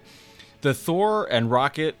 The Thor and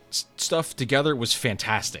Rocket stuff together was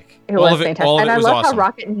fantastic. It was fantastic. And I love how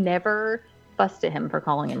Rocket never fussed at him for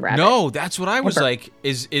calling him Rabbit. No, that's what I was like.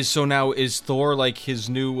 Is Thor like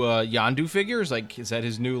his new Yondu figure? Is that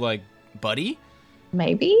his new like buddy?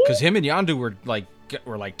 Maybe. Because him and Yondu were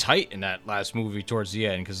like tight in that last movie towards the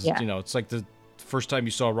end. Because it's like the first time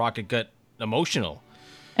you saw Rocket get emotional.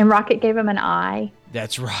 And Rocket gave him an eye.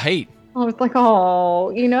 That's right. I was like,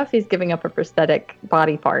 oh, if he's giving up a prosthetic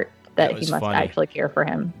body part, that he must actually care for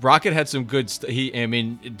him. Rocket had some good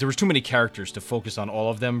there was too many characters to focus on all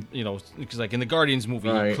of them, because like in the Guardians movie,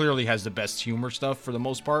 he clearly has the best humor stuff for the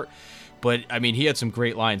most part. But I mean, he had some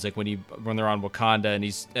great lines, like when they're on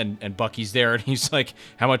Wakanda and Bucky's there, and he's like,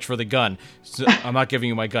 "How much for the gun? So, I'm not giving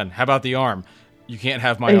you my gun. How about the arm? You can't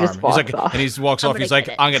have my arm." He's like, and he walks off. He's like,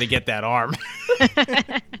 "I'm gonna get that arm."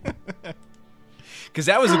 Because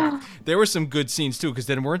there were some good scenes too. Because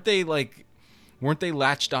then weren't they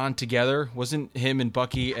latched on together? Wasn't him and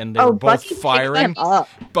Bucky, and they were both firing?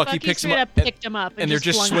 Bucky picks him up, and they're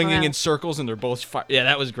just swinging in circles, and they're both yeah,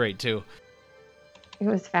 that was great too. It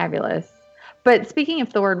was fabulous. But speaking of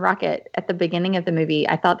Thor and Rocket, at the beginning of the movie,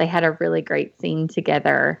 I thought they had a really great scene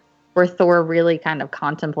together where Thor really kind of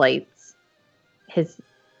contemplates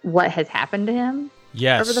what has happened to him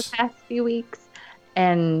over the past few weeks.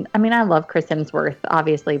 And I mean, I love Chris Hemsworth,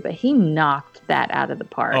 obviously, but he knocked that out of the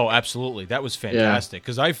park. Oh, absolutely. That was fantastic.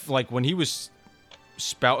 Because when he was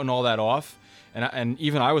spouting all that off, and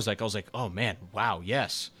even I was like, oh man, wow,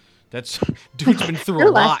 yes. Dude's been through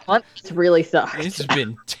a lot. Month, it's really sucked. It's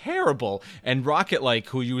been terrible. And Rocket,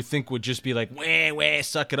 who you would think would just be like, wah,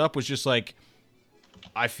 suck it up, was just like,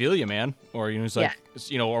 I feel you, man. Or he's like,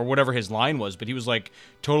 or whatever his line was, but he was like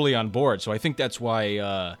totally on board. So I think that's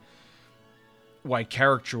why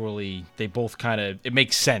characterally they both it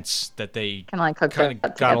makes sense that they kind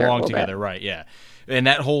of got along together, right? Yeah. And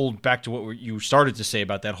that whole, back to what you started to say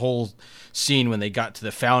about that whole scene when they got to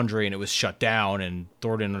the foundry and it was shut down and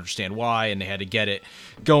Thor didn't understand why and they had to get it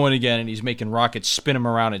going again, and he's making Rocket spin him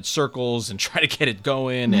around in circles and try to get it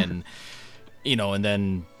going, and and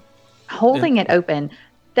then holding it open.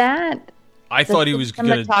 That I thought he was good.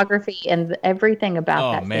 Cinematography and everything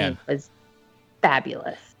about scene was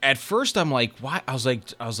fabulous. At first, I'm like, why? I was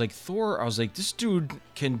like, Thor. I was like, this dude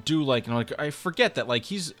can do I forget that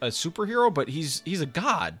he's a superhero, but he's a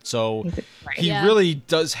god. So he really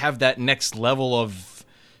does have that next level of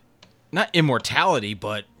not immortality,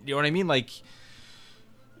 but you know what I mean.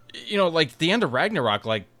 The end of Ragnarok,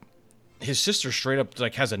 his sister straight up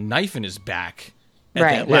has a knife in his back at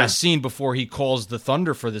that last scene before he calls the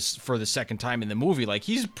thunder for the second time in the movie.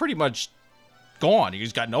 He's pretty much gone.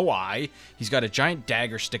 He's got no eye. He's got a giant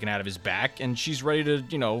dagger sticking out of his back, and she's ready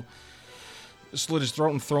to, slit his throat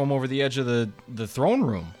and throw him over the edge of the throne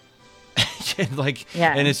room.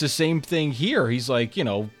 And it's the same thing here. He's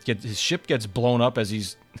his ship gets blown up as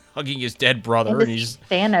he's hugging his dead brother, and he's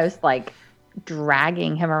Thanos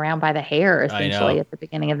dragging him around by the hair essentially at the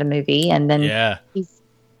beginning of the movie, and then he's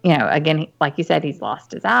again, like you said, he's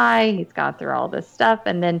lost his eye. He's gone through all this stuff,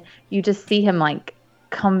 and then you just see him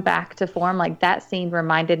come back to form. That scene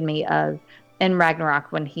reminded me of in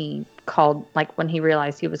Ragnarok when he called, when he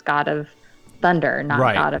realized he was God of Thunder, not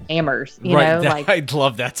God of Hammers. You know, I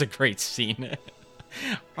love that's a great scene.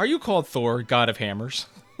 Are you called Thor, God of Hammers?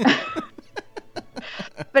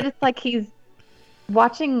 But it's he's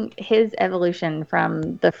watching his evolution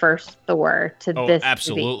from the first Thor to this.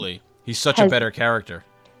 Absolutely, movie. He's such a better character.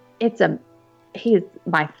 He's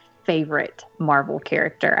my favorite Marvel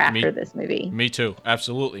character after this movie. Me too.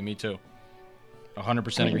 Absolutely, me too.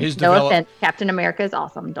 100% agree. No offense, Captain America is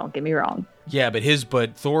awesome. Don't get me wrong. Yeah,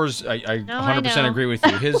 but Thor's. I 100% agree with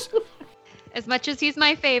you. His. As much as he's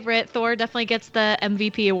my favorite, Thor definitely gets the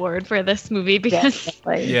MVP award for this movie because.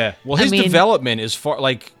 Yeah. Well, his development is far.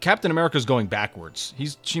 Captain America's going backwards. He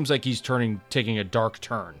seems like he's taking a dark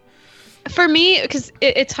turn. For me, because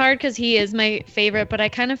it's hard because he is my favorite, but I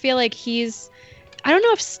kind of feel like he's. I don't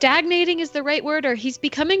know if stagnating is the right word, or he's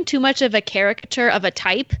becoming too much of a caricature of a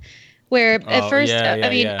type where at first,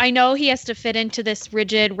 I know he has to fit into this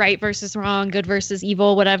rigid right versus wrong, good versus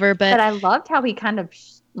evil, whatever. But I loved how he kind of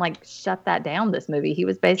shut that down this movie. He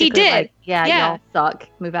was basically y'all suck.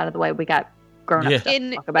 Move out of the way. We got grown up stuff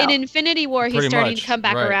to talk about. In Infinity War, he's starting to come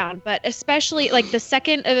back around. But especially the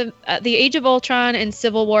second of the Age of Ultron and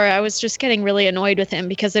Civil War, I was just getting really annoyed with him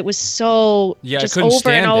because it was so just over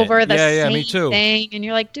and over the same thing. And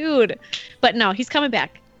you're like, dude. But no, he's coming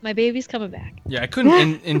back. My baby's coming back. Yeah, I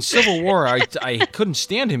couldn't in Civil War. I couldn't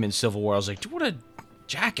stand him in Civil War. I was like, what a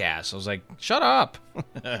jackass. I was like, shut up.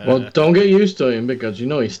 Well, don't get used to him because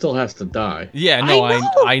he still has to die. Yeah, no,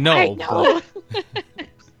 I know.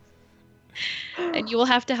 And you will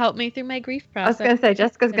have to help me through my grief process. I was going to say,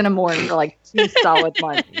 Jessica's going to mourn for 2 solid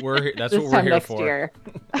months. That's what we're here for.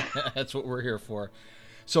 That's what we're here for.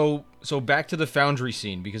 So back to the foundry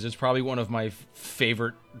scene, because it's probably one of my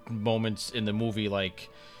favorite moments in the movie.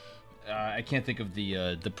 I can't think of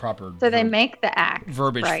the proper. So they make the axe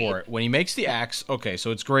verbiage for it. When he makes the axe, okay,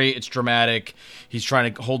 so it's great. It's dramatic. He's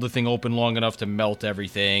trying to hold the thing open long enough to melt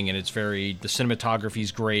everything, and it's the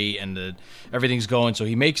cinematography's great, and everything's going. So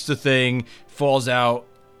he makes the thing, falls out,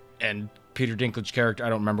 and Peter Dinklage character, I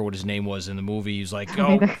don't remember what his name was in the movie. He's like,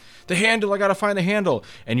 "Oh, the handle! I gotta find the handle."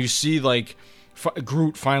 And you see like.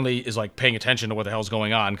 Groot finally is like paying attention to what the hell's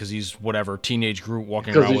going on because he's teenage Groot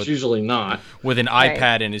walking around with usually not with an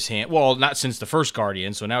iPad in his hand. Well, not since the first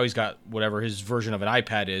Guardian, so now he's got whatever his version of an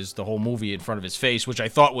iPad is the whole movie in front of his face, which I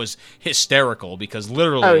thought was hysterical because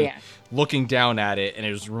literally looking down at it, and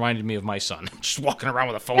it was reminded me of my son just walking around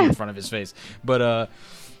with a phone in front of his face. But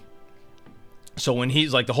so when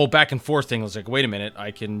he's like the whole back and forth thing was like, wait a minute,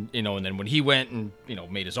 I can, and then when he went and,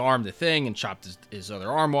 made his arm the thing and chopped his other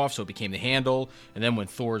arm off, so it became the handle. And then when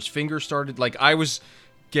Thor's finger started, like I was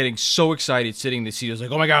getting so excited sitting in the seat. I was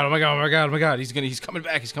like, oh my God, oh my God, oh my God, oh my God. He's coming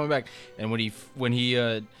back. He's coming back. And when he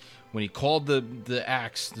called the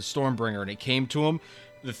axe, the Stormbringer, and it came to him,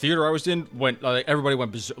 the theater I was in everybody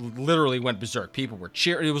went literally went berserk. People were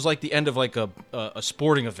cheering. It was like the end of like a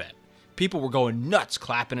sporting event. People were going nuts,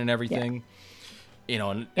 clapping and everything.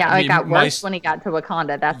 Yeah. It got worse when he got to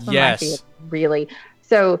Wakanda. That's when my theater really.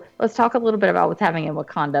 So let's talk a little bit about what's happening in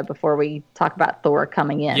Wakanda before we talk about Thor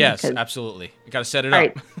coming in. Yes, absolutely. You got to set it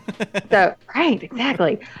up. So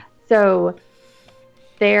exactly. So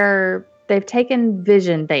they've taken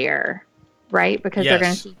Vision there, right? Because they're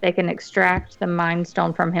going to see if they can extract the Mind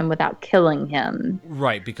Stone from him without killing him.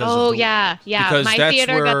 Right, because my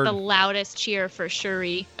theater got the loudest cheer for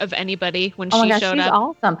Shuri of anybody when she showed she's up.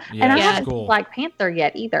 Awesome. Yeah, and I haven't seen Black Panther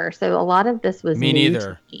yet either, so a lot of this was me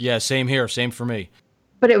neither. Yeah, same here, same for me.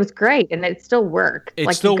 But it was great, and it still worked.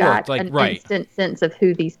 It still worked, instant sense of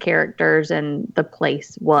who these characters and the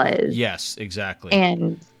place was. Yes, exactly.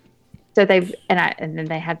 And so and then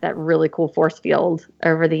they had that really cool force field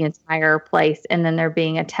over the entire place, and then they're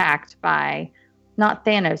being attacked by not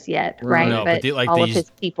Thanos yet, right? No, but all of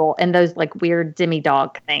his people and those like weird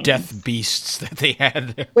demi-dog things, death beasts that they had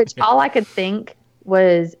there. Which all I could think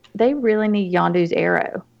was they really need Yondu's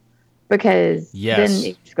arrow because then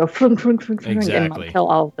you just go and like, kill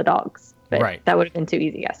all of the dogs. But that would have been too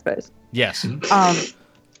easy, I suppose. Yes.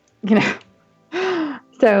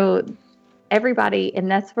 So. Everybody,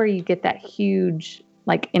 and that's where you get that huge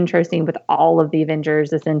like intro scene with all of the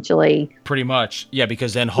Avengers essentially. Pretty much, yeah.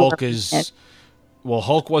 Because then Hulk is,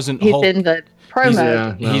 Hulk wasn't. He's Hulk. In the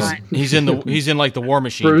promo. He's in like the War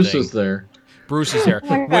Machine. Bruce thing. is there. Bruce is there.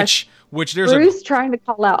 Which there's Bruce trying to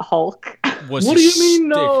call out Hulk. What do you mean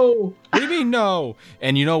no? What do you mean no?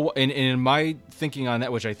 And in my thinking on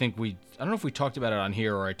that, which I think I don't know if we talked about it on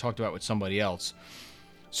here or I talked about it with somebody else.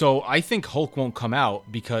 So I think Hulk won't come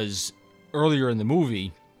out because. Earlier in the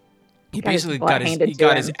movie, he basically got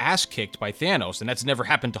his ass kicked by Thanos, and that's never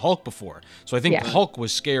happened to Hulk before. So I think Hulk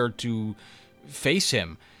was scared to face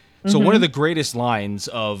him. So one of the greatest lines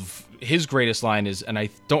is, and I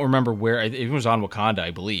don't remember where, it was on Wakanda,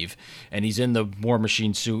 I believe, and he's in the War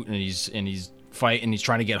Machine suit, and he's fighting, and he's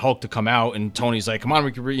trying to get Hulk to come out, and Tony's like, "Come on,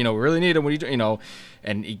 we really need him. What do you do?"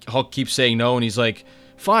 And Hulk keeps saying no, and he's like,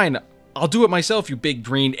 "Fine, I'll do it myself, you big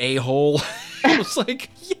green a-hole." I was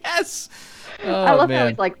like, yes. I love how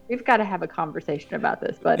it's like, we've got to have a conversation about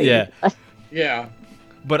this, buddy. Yeah. Yeah.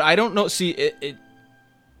 But I don't know. See,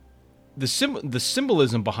 the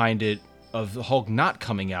symbolism behind it of the Hulk not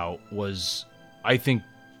coming out was, I think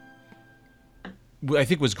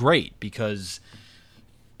was great because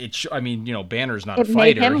Banner's not a fighter. It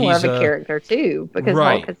made him more of a character too, because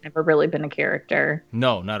Hulk has never really been a character.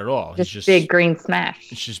 No, not at all. Just he's just big green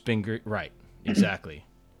smash. It's just been great. Right. Exactly.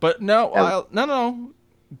 But no.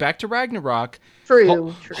 Back to Ragnarok.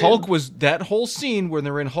 True. Hulk was that whole scene where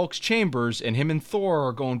they're in Hulk's chambers and him and Thor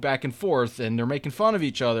are going back and forth and they're making fun of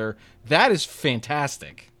each other. That is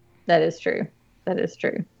fantastic. That is true.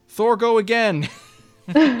 Thor, go again.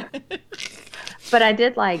 But I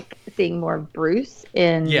did like seeing more Bruce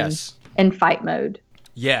in fight mode.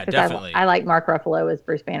 Yeah, definitely. I like Mark Ruffalo as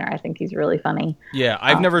Bruce Banner. I think he's really funny. Yeah,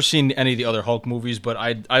 I've never seen any of the other Hulk movies, but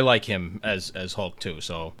I like him as Hulk too.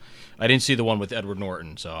 So I didn't see the one with Edward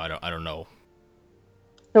Norton, so I don't know.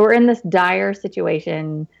 So we're in this dire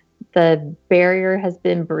situation. The barrier has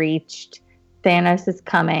been breached. Thanos is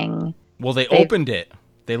coming. Well, they opened it.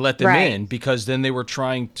 They let them in because then they were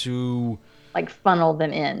trying to funnel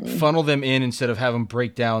them in instead of have them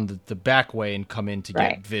break down the back way and come in to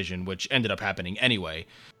get Vision, which ended up happening anyway.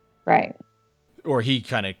 Right. Or he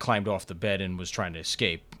kind of climbed off the bed and was trying to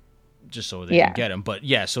escape just so they could get him. But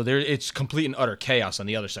so it's complete and utter chaos on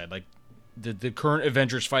the other side. Like the current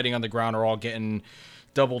Avengers fighting on the ground are all getting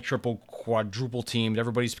double, triple, quadruple teamed.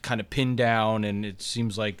 Everybody's kind of pinned down, and it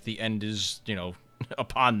seems like the end is,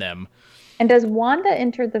 upon them. And does Wanda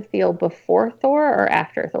enter the field before Thor or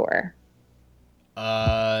after Thor?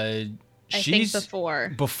 I think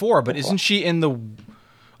before. Before, but isn't she in the...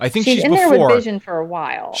 I think she's in before. there with Vision for a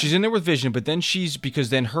while. She's in there with Vision, but then because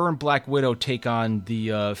then her and Black Widow take on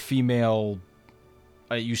the female...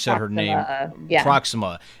 you said Proxima, her name. Yeah.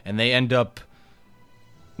 Proxima. And they end up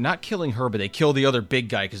not killing her, but they kill the other big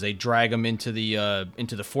guy because they drag him into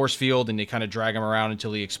the force field, and they kind of drag him around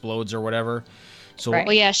until he explodes or whatever. So, right.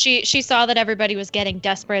 Well, yeah, she saw that everybody was getting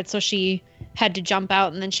desperate, so she had to jump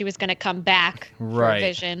out, and then she was going to come back for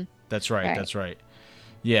Vision. That's right. That's right.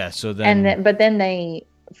 Yeah. So then, but then they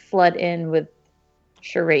flood in with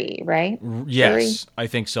Shuri, right? Yes, Shuri? I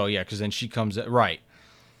think so. Yeah, because then she comes. Right.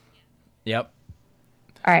 Yep.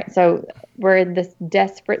 All right. So we're in this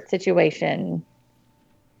desperate situation,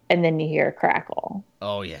 and then you hear a crackle.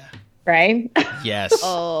 Oh yeah. Right. Yes.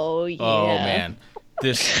 Oh yeah. Oh man.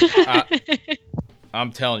 This.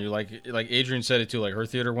 I'm telling you, like Adrian said it too. Like her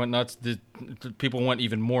theater went nuts. The people went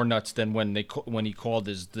even more nuts than when he called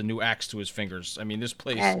the new axe to his fingers. I mean, this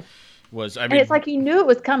place was. I mean, and it's like you knew it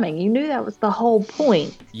was coming. You knew that was the whole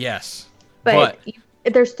point. Yes, but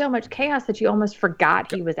there's so much chaos that you almost forgot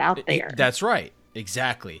he was out there. That's right.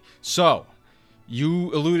 Exactly. So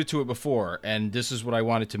you alluded to it before, and this is what I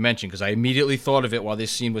wanted to mention because I immediately thought of it while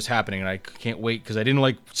this scene was happening, and I can't wait because I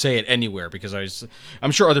didn't say it anywhere because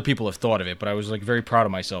I'm sure other people have thought of it, but I was very proud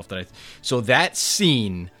of myself that so that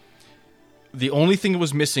scene, the only thing that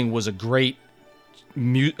was missing was a great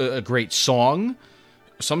song,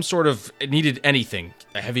 some sort of, it needed anything,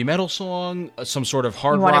 a heavy metal song, some sort of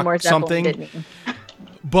hard rock something,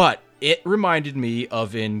 but it reminded me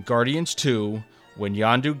of in Guardians 2 when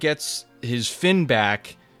Yondu gets his fin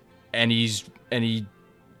back, and he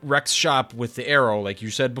wrecks shop with the arrow, like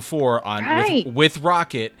you said before, with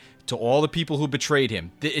Rocket to all the people who betrayed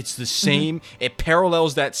him. It's the same. Mm-hmm. It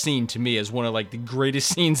parallels that scene to me as one of the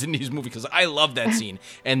greatest scenes in these movies because I love that scene.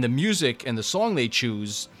 And the music and the song they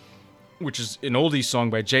choose, which is an oldies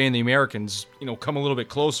song by Jay and the Americans, Come a Little Bit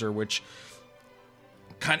Closer, which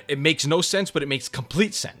it makes no sense, but it makes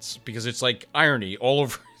complete sense because it's like irony all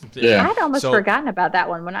over. Yeah. I'd almost forgotten about that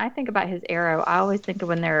one. When I think about his arrow, I always think of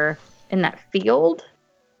when they're in that field.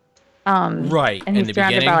 Right. And he's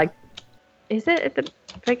surrounded by is it at the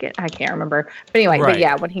picket? I can't remember. But anyway, right. But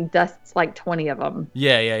yeah, when he dusts 20 of them.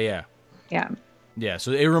 Yeah. Yeah.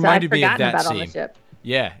 So it reminded me of that scene. On the ship.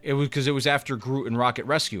 Yeah, it was because it was after Groot and Rocket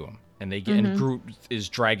rescue him, and and Groot is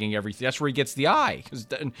dragging everything. That's where he gets the eye because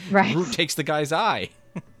Groot takes the guy's eye.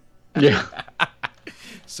 Yeah.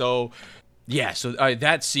 So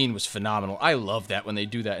that scene was phenomenal. I love that when they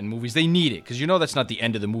do that in movies. They need it because that's not the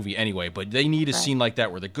end of the movie anyway. But they need a scene like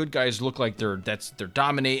that where the good guys look like they're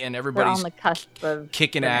dominating, everybody's on the cusp of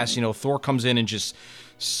kicking ass. Thor comes in and just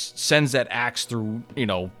sends that axe through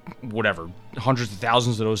whatever hundreds of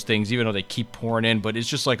thousands of those things, even though they keep pouring in. But it's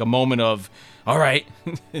just like a moment of, all right,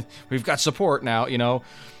 we've got support now.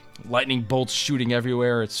 Lightning bolts shooting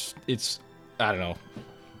everywhere. It's I don't know.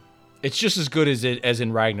 It's just as good as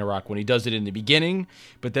in Ragnarok when he does it in the beginning,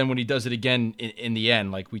 but then when he does it again in the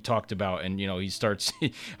end, like we talked about, and he starts.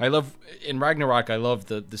 I love in Ragnarok. I love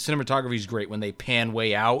the cinematography is great when they pan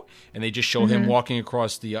way out and they just show him walking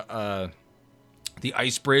across the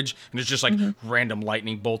ice bridge, and there's just random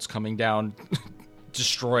lightning bolts coming down,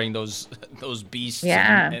 destroying those beasts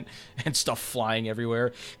and stuff flying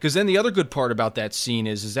everywhere. Because then the other good part about that scene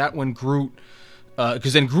is that when Groot.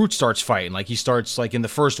 Because then Groot starts fighting. He starts in the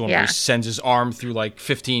first one where he sends his arm through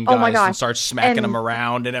 15 guys and starts smacking them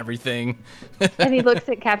around and everything. And he looks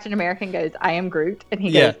at Captain America and goes, I am Groot. And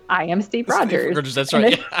he goes, I am Steve Rogers. That's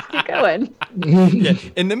right. Keep going. Yeah.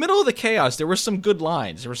 In the middle of the chaos, there were some good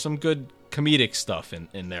lines. There were some good comedic stuff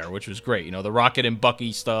in there, which was great. The Rocket and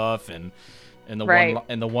Bucky stuff and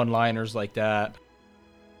the one-liners like that.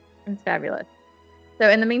 It's fabulous. So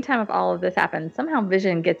in the meantime of all of this happens, somehow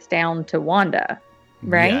Vision gets down to Wanda,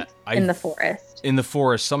 right? Yeah, in the forest. In the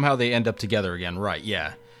forest. Somehow they end up together again, right,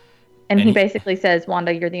 yeah. And he basically says,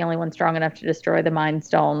 Wanda, you're the only one strong enough to destroy the Mind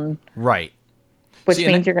Stone. Right. Which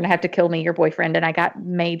means you're going to have to kill me, your boyfriend. And I got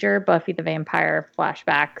major Buffy the Vampire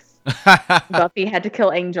flashbacks. Buffy had to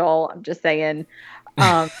kill Angel. I'm just saying.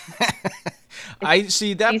 I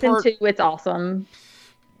see that season part. 2, it's awesome.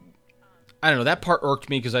 I don't know. That part irked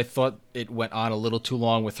me because I thought it went on a little too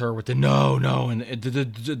long with her with the no, and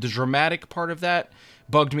the dramatic part of that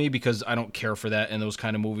bugged me because I don't care for that in those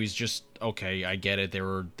kind of movies. Just okay, I get it. They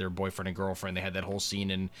were their boyfriend and girlfriend. They had that whole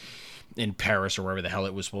scene in Paris or wherever the hell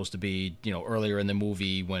it was supposed to be. Earlier in the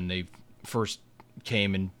movie when they first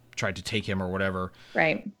came and tried to take him or whatever.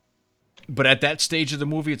 Right. But at that stage of the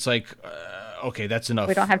movie, it's like, okay, that's enough.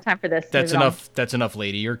 We don't have time for this. That's enough. That's enough,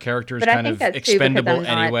 lady. Your character is kind of expendable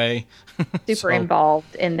anyway. Super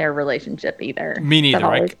involved in their relationship either. Me neither. I've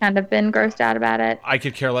always kind of been grossed out about it. I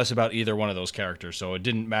could care less about either one of those characters, so it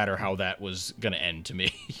didn't matter how that was going to end to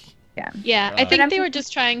me. Yeah. I think they were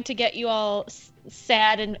just trying to get you all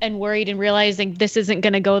sad and worried and realizing this isn't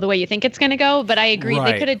going to go the way you think it's going to go. But I agree,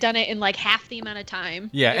 they could have done it in like half the amount of time.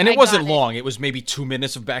 Yeah, and it wasn't long. It was maybe 2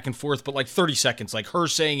 minutes of back and forth, but like 30 seconds. Like her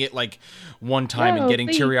saying it like one time and getting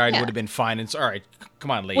teary-eyed would have been fine. It's all right. Come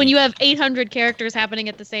on, lady. When you have 800 characters happening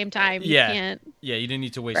at the same time, you can't. Yeah, you didn't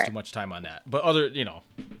need to waste too much time on that. But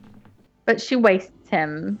But she wastes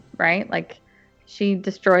him, right? Like she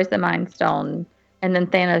destroys the Mind Stone. And then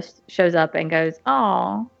Thanos shows up and goes,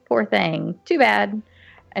 "Oh, poor thing. Too bad,"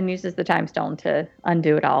 and uses the Time Stone to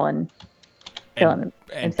undo it all and kill him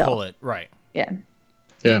himself. Pull it, right? Yeah.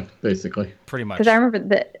 Yeah, basically. Pretty much. Because I remember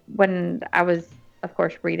that when I was, of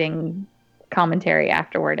course, reading commentary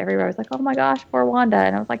afterward, everybody was like, "Oh my gosh, poor Wanda,"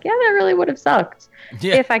 and I was like, "Yeah, that really would have sucked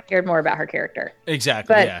if I cared more about her character."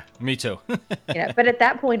 Exactly. But, yeah, me too. But at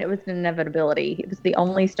that point, it was an inevitability. It was the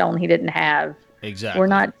only stone he didn't have. Exactly. We're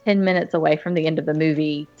not 10 minutes away from the end of the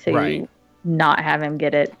movie to not have him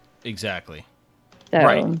get it. Exactly.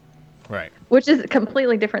 So, right. Which is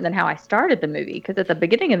completely different than how I started the movie. Because at the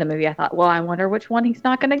beginning of the movie, I thought, well, I wonder which one he's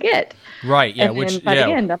not going to get. Right. Yeah. And then by the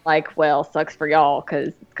end, I'm like, well, sucks for y'all because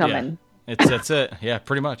it's coming. Yeah. That's it. Yeah,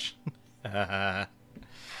 pretty much. I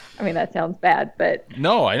mean, that sounds bad, but...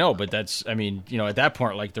 No, I know. But that's, at that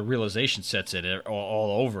point, like the realization sets it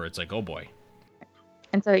all over. It's like, oh boy.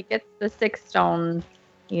 And so he gets the 6 stones.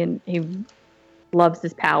 He loves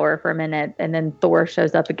his power for a minute, and then Thor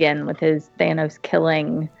shows up again with his Thanos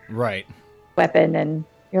killing weapon, and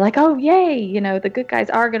you're like, "Oh, yay! The good guys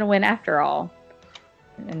are going to win after all."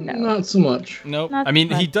 And no, not so much. Nope.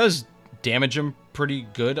 He does damage him pretty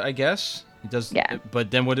good, I guess. He does. Yeah.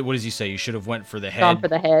 But then what does he say? You should have went for the head. Gone for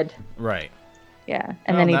the head. Right. Yeah,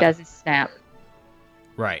 and then he does his snap.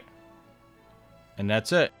 Right. And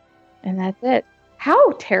that's it.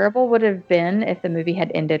 How terrible would it have been if the movie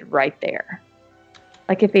had ended right there?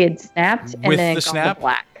 Like if he had snapped and then gone to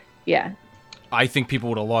black. Yeah. I think people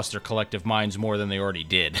would have lost their collective minds more than they already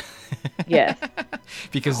did. Yes.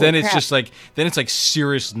 Because then it's just like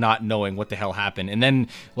serious not knowing what the hell happened. And then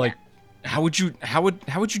like how would you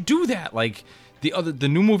do that? Like the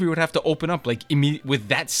new movie would have to open up like with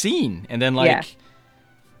that scene and then like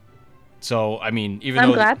So, I'm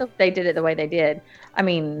glad that they did it the way they did.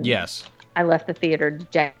 Yes. I left the theater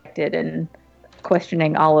dejected and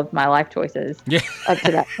questioning all of my life choices up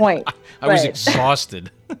to that point. I was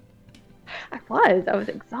exhausted. I was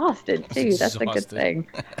exhausted too. That's a good thing.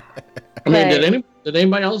 Did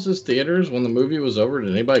anybody else's theaters when the movie was over?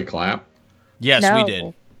 Did anybody clap? Yes, no, we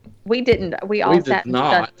did. We didn't. We all sat in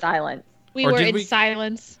silence. We were in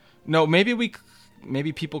silence. No, maybe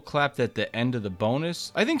people clapped at the end of the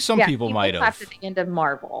bonus. I think some people might have. Clapped at the end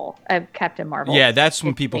of Captain Marvel. Yeah, that's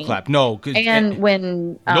when people clapped. No, and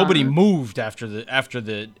when nobody moved after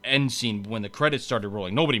the end scene when the credits started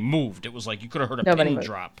rolling. Nobody moved. It was like you could have heard a pin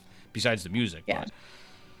drop. Besides the music. Yeah.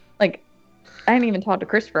 Like I didn't even talk to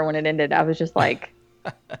Christopher when it ended. I was just like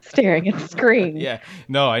staring at the screen. Yeah.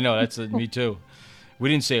 No, I know. That's me too. We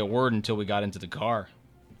didn't say a word until we got into the car.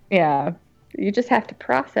 Yeah. You just have to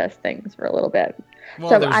process things for a little bit.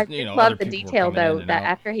 Well, so I love the detail, though, that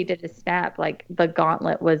after he did his snap, like the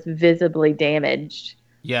gauntlet was visibly damaged.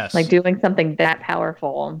 Yes. Like doing something that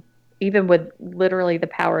powerful, even with literally the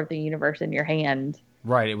power of the universe in your hand.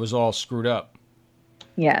 Right. It was all screwed up.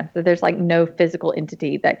 Yeah. So there's like no physical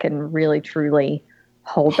entity that can really, truly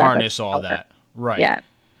harness all that. Right. Yeah.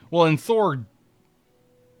 Well, and Thor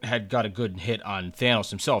had got a good hit on Thanos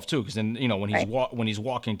himself too, because then when he's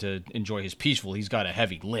walking to enjoy his peaceful, he's got a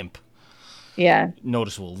heavy limp. Yeah,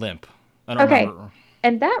 noticeable limp. I don't remember.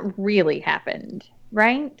 And that really happened,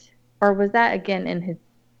 right? Or was that again in his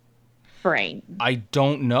brain? I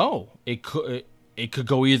don't know. It could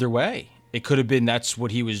go either way. It could have been that's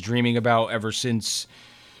what he was dreaming about ever since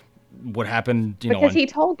what happened. Because he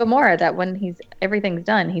told Gamora that when everything's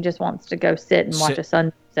done, he just wants to go sit and watch a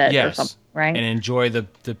sunset or something. Right? And enjoy the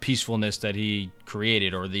peacefulness that he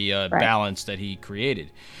created or the balance that he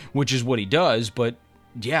created, which is what he does. But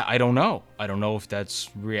yeah, I don't know. I don't know if that's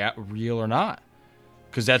real or not.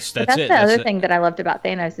 Because that's it. The other thing that I loved about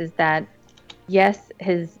Thanos is that, yes,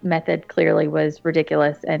 his method clearly was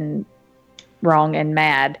ridiculous and wrong and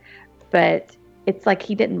mad, but it's like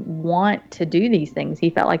he didn't want to do these things. He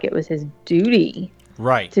felt like it was his duty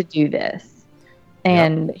to do this.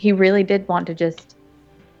 And he really did want to just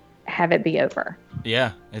have it be over.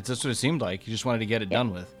 Yeah, that's what it seemed like. He just wanted to get it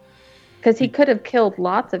done with. Because he could have killed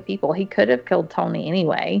lots of people. He could have killed Tony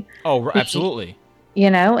anyway. Oh, absolutely.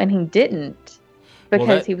 And he didn't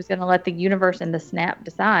because he was going to let the universe and the snap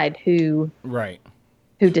decide who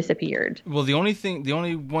disappeared. Well, the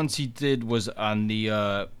only ones he did was on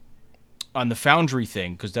the Foundry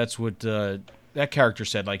thing, because that's what that character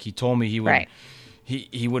said. Like, he told me he would. Right.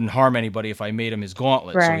 He wouldn't harm anybody if I made him his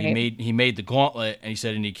gauntlet. Right. So he made the gauntlet, and he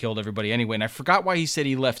said, and he killed everybody anyway. And I forgot why he said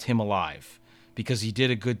he left him alive. Because he did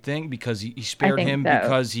a good thing? Because he spared him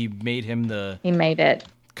because he made him the... He made it.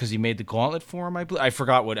 Because he made the gauntlet for him, I believe. I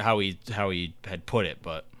forgot how he had put it,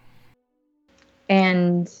 but...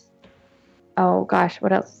 And... Oh, gosh,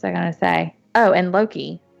 what else was I going to say? Oh, and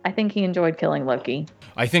Loki. I think he enjoyed killing Loki.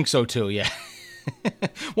 I think so, too, yeah.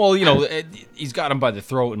 Well, he's got him by the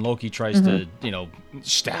throat, and Loki tries to,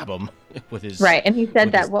 stab him with his... Right, and he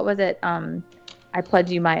said that, what was it? I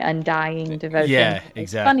pledge you my undying devotion. Yeah, exactly.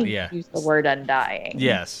 It's funny to use the word undying.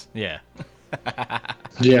 Yes, yeah.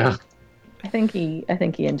 Yeah. I think he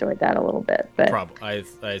enjoyed that a little bit, but probably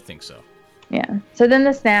I think so. Yeah. So then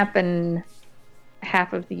the snap and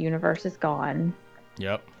half of the universe is gone.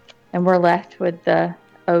 Yep. And we're left with the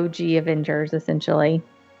OG Avengers essentially.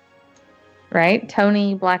 Right?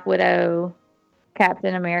 Tony, Black Widow,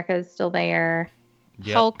 Captain America is still there.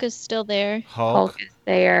 Yep. Hulk is still there. Hulk is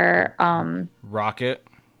there. Rocket.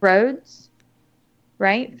 Rhodes.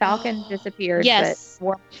 Right? Falcon disappeared, yes. But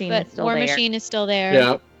War Machine is still there. War Machine is still there.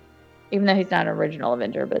 Yeah. Even though he's not an original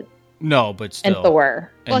Avenger, but... No, but still. And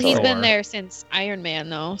Thor. He's been there since Iron Man,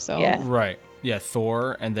 though, so... Yeah. Right. Yeah,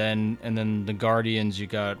 Thor, and then the Guardians, you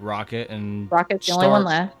got Rocket and... Rocket's the only one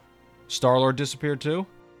left. Star-Lord disappeared, too?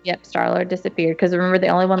 Yep, Star-Lord disappeared, because remember, the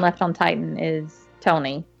only one left on Titan is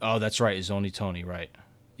Tony. Oh, that's right. It's only Tony, right.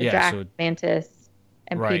 Drax, Mantis,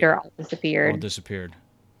 and Peter all disappeared.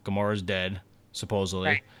 Gamora's dead,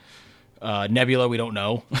 supposedly. Right. Nebula, we don't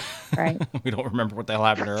know. Right. We don't remember what the hell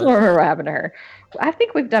happened to her. I don't remember what happened to her. I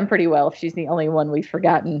think we've done pretty well if she's the only one we've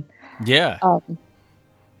forgotten. Yeah.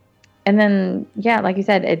 And then, like you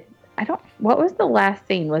said, what was the last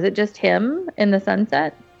scene? Was it just him in the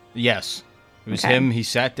sunset? Yes. It was him. He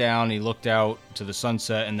sat down, he looked out to the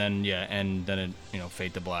sunset, and then it,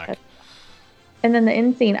 fade to black. And then the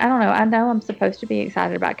end scene, I don't know. I know I'm supposed to be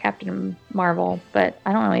excited about Captain Marvel, but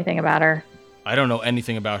I don't know anything about her. I don't know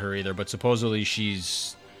anything about her either, but supposedly,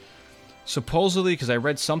 because I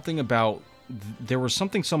read something about, there was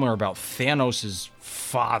something somewhere about Thanos'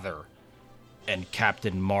 father and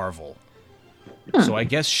Captain Marvel. So I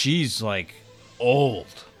guess she's, old.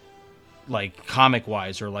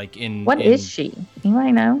 Comic-wise, or in... What is she? You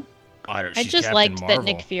might know. I just Captain liked Marvel. that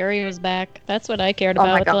Nick Fury was back. That's what I cared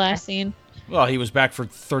about with the last scene. Well, he was back for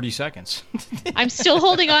 30 seconds. I'm still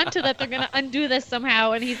holding on to that they're going to undo this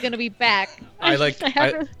somehow, and he's going to be back. I like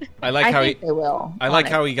how he... They will. I like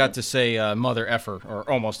how he got to say mother effer, or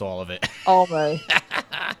almost all of it. Almost.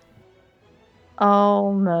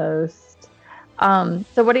 Almost. So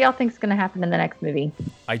what do y'all think is going to happen in the next movie?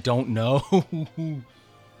 I don't know.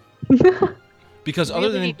 Because other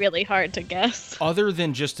than really hard to guess. Other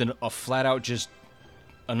than just a flat out just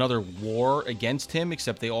another war against him,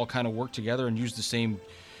 except they all kind of work together and use the same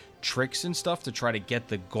tricks and stuff to try to get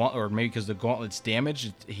the gauntlet, or maybe because the gauntlet's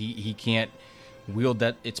damaged, he can't wield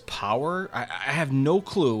its power. I have no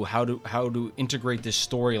clue how to integrate this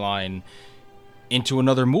storyline into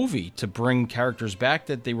another movie to bring characters back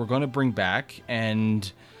that they were going to bring back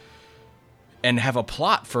and have a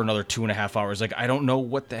plot for another 2.5 hours. I don't know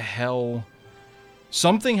what the hell.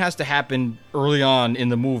 Something has to happen early on in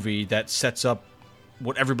the movie that sets up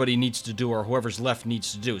what everybody needs to do, or whoever's left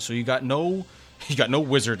needs to do. So you got no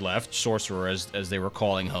wizard left, sorcerer as they were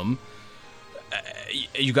calling him.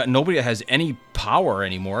 You got nobody that has any power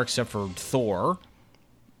anymore except for Thor.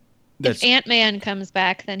 If Ant-Man comes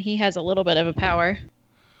back, then he has a little bit of a power.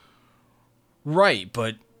 Right,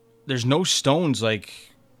 but there's no stones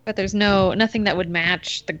But there's nothing that would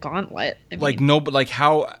match the gauntlet.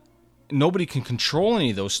 How nobody can control any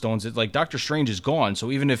of those stones. Doctor Strange is gone,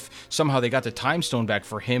 so even if somehow they got the time stone back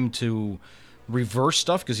for him to reverse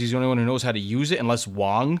stuff, because he's the only one who knows how to use it, unless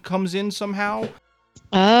Wong comes in somehow.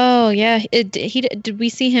 Oh yeah, did we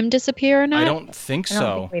see him disappear or not? I don't think so. I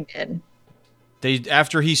don't think we did.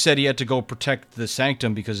 After he said he had to go protect the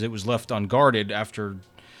Sanctum because it was left unguarded after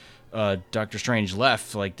Doctor Strange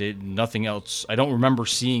left, nothing else. I don't remember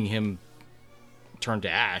seeing him turn to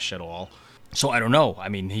ash at all. So I don't know. I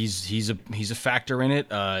mean, he's a factor in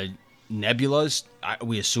it. Nebula's,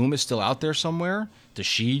 we assume, is still out there somewhere. Does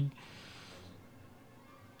she,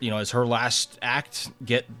 as her last act,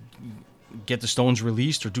 get get the stones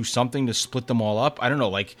released or do something to split them all up. I don't know.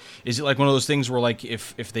 Like, is it like one of those things where, like,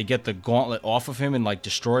 if they get the gauntlet off of him and, like,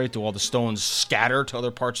 destroy it, do all the stones scatter to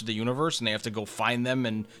other parts of the universe and they have to go find them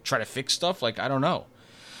and try to fix stuff? Like, I don't know.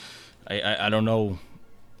 I don't know.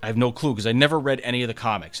 I have no clue because I never read any of the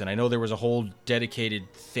comics. And I know there was a whole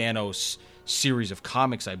dedicated Thanos series of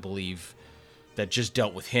comics, I believe, that just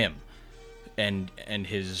dealt with him and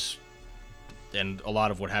his... and a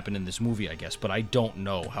lot of what happened in this movie, I guess. But I don't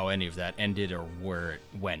know how any of that ended or where it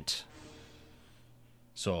went.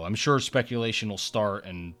 So I'm sure speculation will start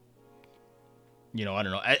and, you know, I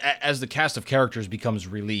don't know. As the cast of characters becomes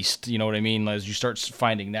released, you know what I mean? As you start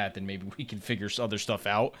finding that, then maybe we can figure other stuff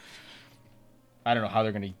out. I don't know how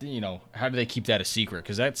they're going to, you know, how do they keep that a secret?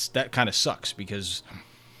 Because that kind of sucks because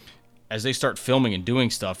as they start filming and doing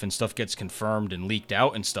stuff and stuff gets confirmed and leaked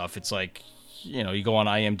out and stuff, it's like... you know, you go on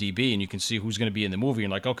IMDb and you can see who's going to be in the movie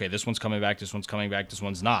and like, okay, this one's coming back, this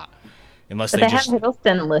one's not. Unless they just have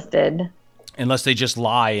Hiddleston listed. Unless they just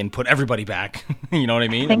lie and put everybody back. You know what I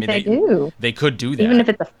mean? I mean, they do. They could do that. Even if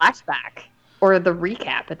it's a flashback or the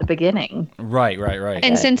recap at the beginning. Right.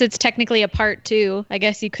 And since it's technically a part 2, I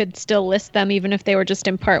guess you could still list them even if they were just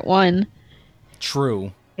in part 1.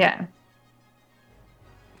 True. Yeah.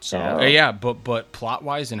 So yeah, but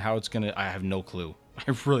plot-wise and how it's going to, I have no clue.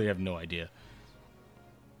 I really have no idea.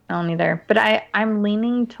 I don't either. But I'm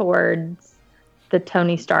leaning towards the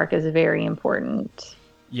Tony Stark is very important.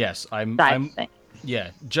 Yes, I'm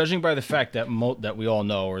yeah, judging by the fact that that we all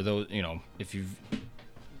know, or those, you know, if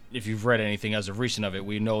you've read anything as of recent of it,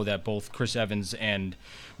 we know that both Chris Evans and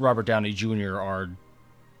Robert Downey Jr. are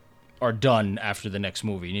done after the next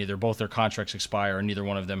movie. Neither both their contracts expire, and neither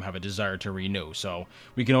one of them have a desire to renew. So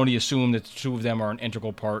we can only assume that the two of them are an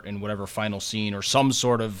integral part in whatever final scene or some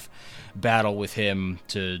sort of battle with him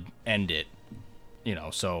to end it. You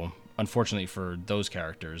know, so unfortunately for those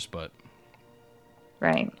characters, but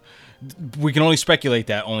right, we can only speculate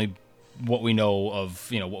that only what we know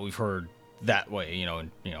of, you know, what we've heard that way, you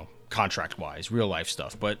know, contract wise, real life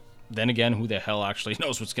stuff. But then again, who the hell actually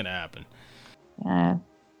knows what's going to happen? Yeah.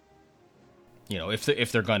 You know, if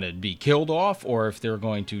they're going to be killed off or if they're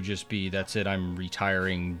going to just be, that's it, I'm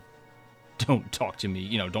retiring, don't talk to me,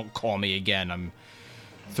 you know, don't call me again, I'm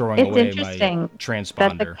throwing away my transponder.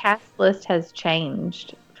 That the cast list has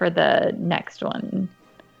changed for the next one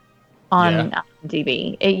on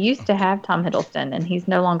IMDb. It used to have Tom Hiddleston, and he's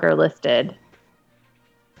no longer listed.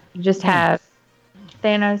 You just have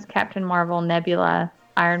Thanos, Captain Marvel, Nebula,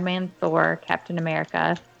 Iron Man, Thor, Captain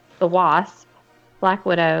America, the Wasp, Black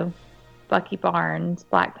Widow, Bucky Barnes,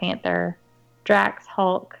 Black Panther, Drax,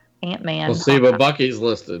 Hulk, Ant-Man. Well, see, but Bucky's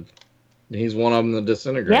listed. He's one of them that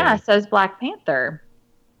disintegrated. Yeah, so's Black Panther.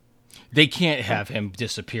 They can't have him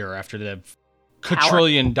disappear after the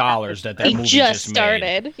quadrillion dollars that movie just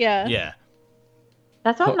started. Made. Yeah.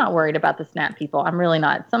 That's why I'm not worried about the Snap people. I'm really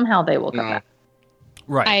not. Somehow they will come back.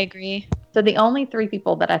 Right. I agree. So the only 3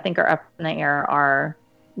 people that I think are up in the air are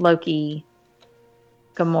Loki,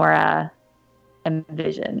 Gamora, and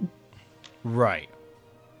Vision. Right.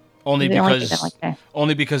 Only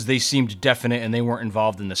because they seemed definite and they weren't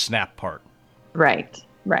involved in the Snap part. Right.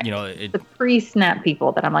 You know, the pre-Snap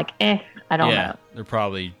people that I'm like, I don't know. Yeah, they're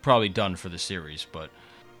probably done for the series, but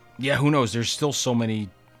yeah, who knows? There's still so many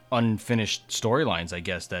unfinished storylines, I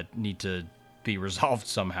guess, that need to be resolved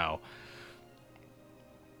somehow.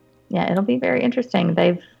 Yeah, it'll be very interesting.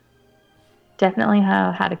 They've definitely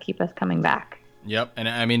how to keep us coming back. Yep, and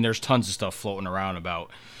I mean, there's tons of stuff floating around about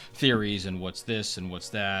theories and what's this and what's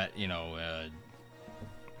that, you know,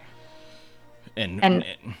 and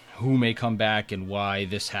who may come back and why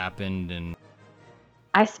this happened. And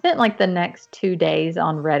I spent like the next 2 days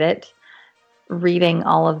on Reddit reading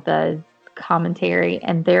all of the commentary,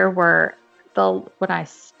 and there were when I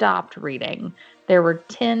stopped reading, there were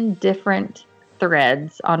 10 different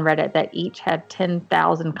threads on Reddit that each had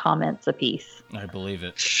 10,000 comments apiece. I believe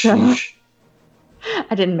it.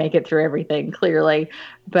 I didn't make it through everything, clearly,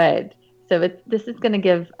 but so this is going to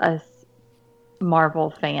give us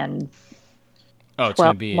Marvel fans. Oh, it's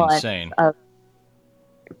going to be insane. Of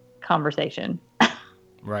conversation.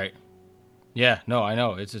 Right. Yeah. No, I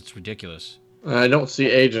know it's ridiculous. I don't see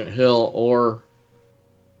Agent Hill or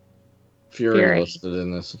Fury listed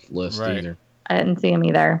in this list either. I didn't see him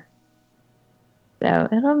either. So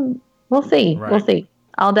we'll see. Right. We'll see.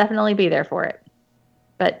 I'll definitely be there for it.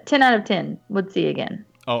 But 10 out of 10 would see again.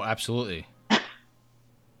 Oh, absolutely.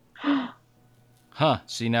 Huh.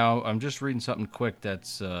 See, now I'm just reading something quick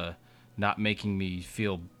that's not making me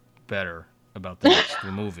feel better about the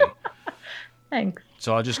movie. Thanks.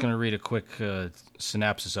 So I'm just going to read a quick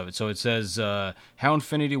synopsis of it. So it says, how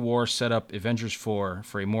Infinity War set up Avengers 4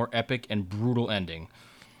 for a more epic and brutal ending.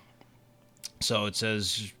 So it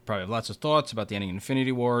says, you probably have lots of thoughts about the ending of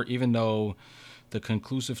Infinity War, even though the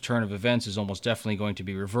conclusive turn of events is almost definitely going to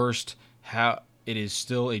be reversed. How it is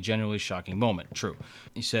still a genuinely shocking moment. True.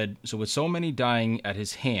 He said, so with so many dying at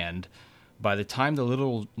his hand, by the time the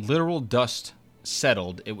literal dust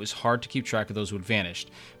settled, it was hard to keep track of those who had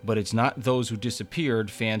vanished. But it's not those who disappeared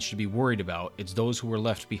fans should be worried about. It's those who were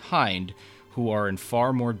left behind who are in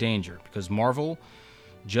far more danger, because Marvel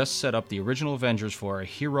just set up the original Avengers for a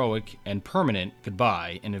heroic and permanent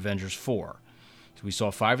goodbye in Avengers 4. So we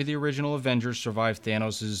saw 5 of the original Avengers survive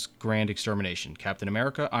Thanos' grand extermination. Captain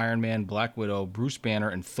America, Iron Man, Black Widow, Bruce Banner,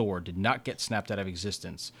 and Thor did not get snapped out of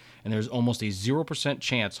existence. And there's almost a 0%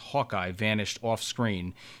 chance Hawkeye vanished off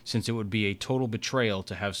screen, since it would be a total betrayal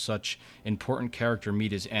to have such important character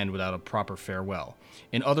meet his end without a proper farewell.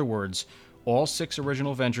 In other words, all 6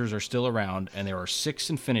 original Avengers are still around, and there are 6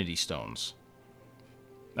 Infinity Stones.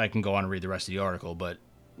 I can go on and read the rest of the article, but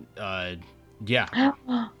yeah.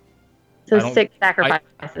 So 6 sacrifices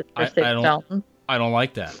for 6 stones. I don't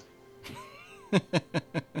like that.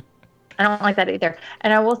 I don't like that either.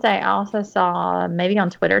 And I will say, I also saw maybe on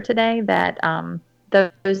Twitter today that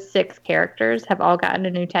those 6 characters have all gotten a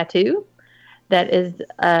new tattoo that is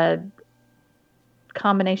a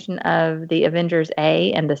combination of the Avengers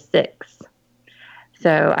A and the 6.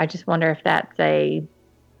 So I just wonder if that's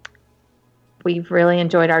we've really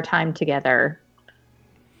enjoyed our time together.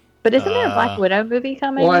 But isn't there a Black Widow movie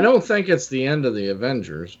coming? Well, I don't think it's the end of the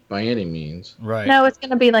Avengers by any means. Right. No, it's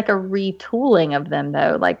going to be like a retooling of them,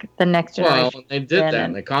 though, like the next generation. Well, they did that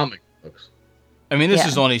in the comic books. I mean, this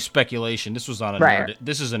is only speculation. This was on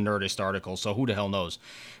this is a Nerdist article, so who the hell knows?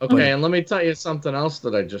 Okay, and let me tell you something else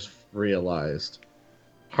that I just realized.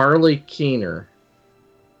 Harley Keener.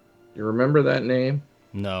 You remember that name?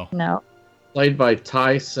 No. Played by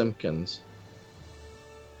Ty Simpkins.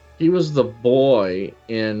 He was the boy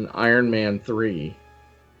in Iron Man 3.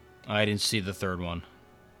 I didn't see the third one.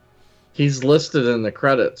 He's listed in the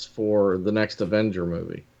credits for the next Avenger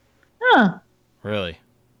movie. Huh. Really?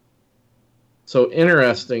 So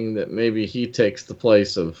interesting that maybe he takes the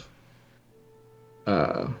place of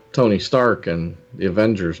Tony Stark and the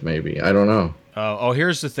Avengers, maybe. I don't know.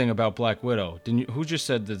 Here's the thing about Black Widow. Who just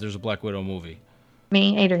said that there's a Black Widow movie?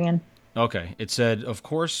 Me, Adrian. Okay. It said, of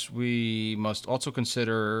course, we must also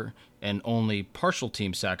consider an only partial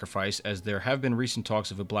team sacrifice, as there have been recent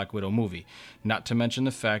talks of a Black Widow movie, not to mention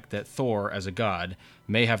the fact that Thor, as a god,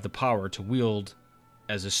 may have the power to wield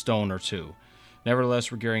as a stone or two.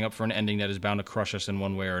 Nevertheless, we're gearing up for an ending that is bound to crush us in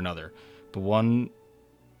one way or another, but one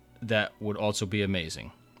that would also be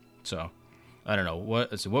amazing. So, I don't know.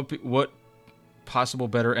 What possible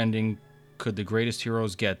better ending could the greatest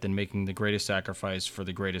heroes get than making the greatest sacrifice for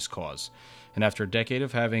the greatest cause? And after a decade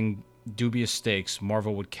of having dubious stakes,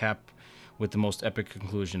 Marvel would cap with the most epic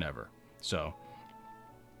conclusion ever. So,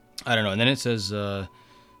 I don't know. And then it says, and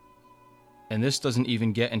this doesn't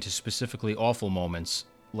even get into specifically awful moments,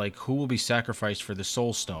 like who will be sacrificed for the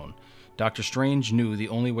Soul Stone. Doctor Strange knew the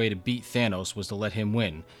only way to beat Thanos was to let him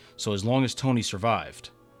win, so as long as Tony survived.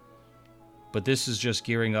 But this is just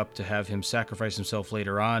gearing up to have him sacrifice himself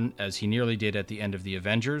later on, as he nearly did at the end of the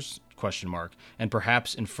Avengers, ? And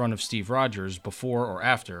perhaps in front of Steve Rogers before or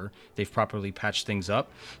after they've properly patched things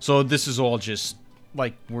up. So this is all just,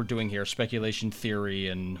 like we're doing here, speculation, theory,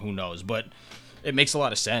 and who knows. But it makes a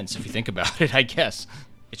lot of sense if you think about it, I guess.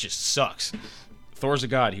 It just sucks. Thor's a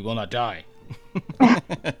god. He will not die.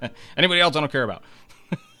 Anybody else I don't care about.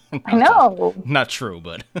 I know. Not true,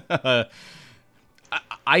 but...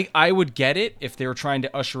 I would get it if they were trying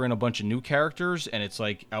to usher in a bunch of new characters and it's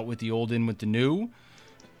like out with the old, in with the new.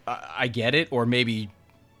 I get it. Or maybe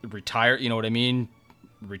retire, you know what I mean?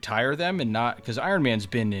 Retire them and not... Because Iron Man's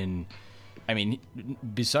been in... I mean,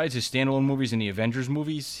 besides his standalone movies and the Avengers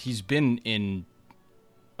movies, he's been in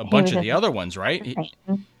a bunch of the other ones, right?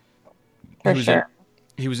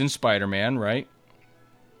 He was in Spider-Man, right?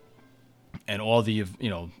 And all the,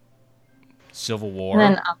 Civil War.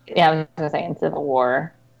 And then, I was going to say in Civil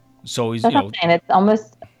War. So he's, and it's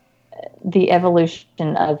almost the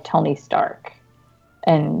evolution of Tony Stark.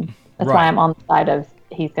 And that's why I'm on the side of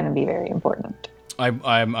he's going to be very important.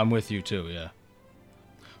 I'm with you too, yeah.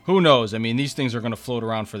 Who knows? I mean, these things are going to float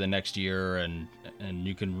around for the next year, and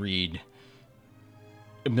you can read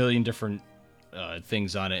a million different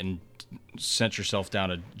things on it and sent yourself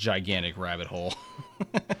down a gigantic rabbit hole.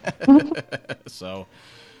 So,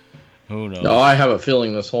 who knows? No, I have a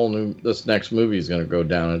feeling this next movie is going to go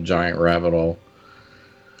down a giant rabbit hole.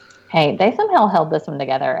 Hey, they somehow held this one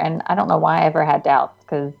together, and I don't know why I ever had doubts,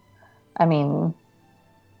 because,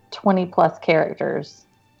 20 plus characters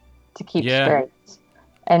to keep straight.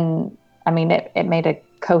 And, it made a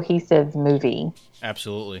cohesive movie.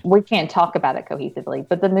 Absolutely. We can't talk about it cohesively,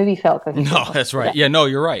 but the movie felt cohesive. No, that's right. Yeah, no,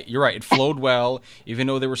 you're right. You're right. It flowed well, even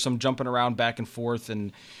though there was some jumping around back and forth,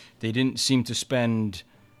 and they didn't seem to spend...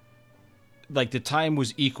 the time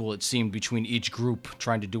was equal, it seemed, between each group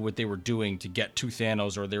trying to do what they were doing to get to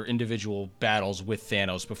Thanos, or their individual battles with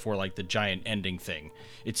Thanos before, the giant ending thing.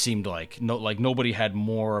 It seemed nobody had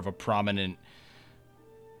more of a prominent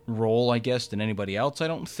role, I guess, than anybody else, I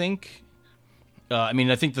don't think.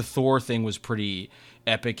 I think the Thor thing was pretty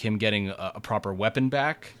epic, him getting a proper weapon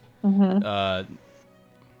back. Mm-hmm.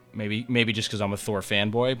 Maybe just because I'm a Thor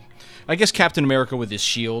fanboy. I guess Captain America with his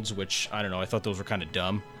shields, which, I don't know, I thought those were kind of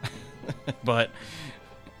dumb. But,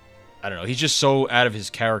 I don't know, he's just so out of his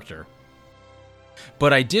character.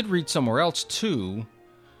 But I did read somewhere else, too.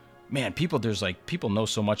 Man, people know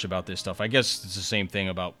so much about this stuff. I guess it's the same thing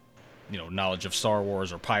about, knowledge of Star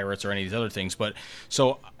Wars or pirates or any of these other things. But,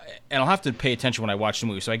 and I'll have to pay attention when I watch the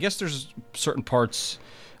movie. So I guess there's certain parts,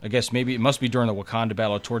 I guess maybe it must be during the Wakanda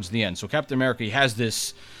battle towards the end. So Captain America, he has the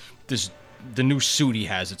new suit he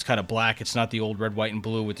has. It's kind of black. It's not the old red, white, and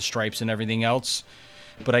blue with the stripes and everything else.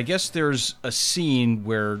 But I guess there's a scene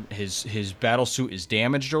where his battle suit is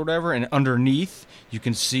damaged or whatever, and underneath you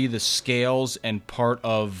can see the scales and part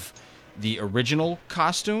of the original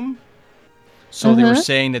costume. So they were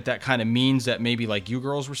saying that kind of means that maybe, like you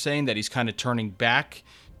girls were saying, that he's kind of turning back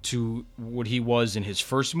to what he was in his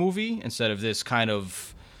first movie instead of this kind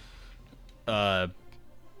of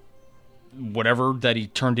whatever that he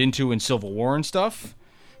turned into in Civil War and stuff.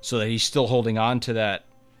 So that he's still holding on to that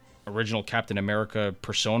original Captain America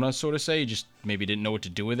persona, so to say. He just maybe didn't know what to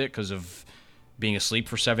do with it because of being asleep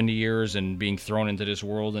for 70 years and being thrown into this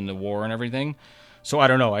world and the war and everything. So I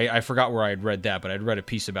don't know. I forgot where I had read that, but I'd read a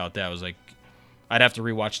piece about that. I was like, I'd have to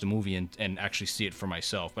rewatch the movie and actually see it for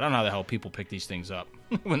myself. But I don't know how the hell people pick these things up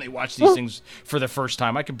when they watch these things for the first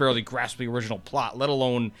time. I could barely grasp the original plot, let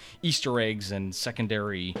alone Easter eggs and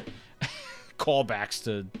secondary callbacks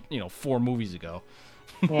to 4 movies ago.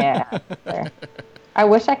 Yeah. Fair. I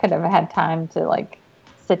wish I could have had time to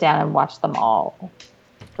sit down and watch them all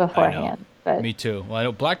beforehand. But me too. Well, I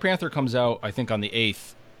know Black Panther comes out, I think, on the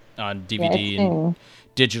 8th on DVD and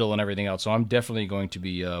digital and everything else. So I'm definitely going to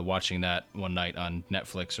be watching that one night on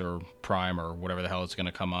Netflix or Prime or whatever the hell it's going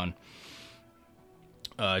to come on.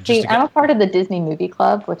 I'm a part of the Disney Movie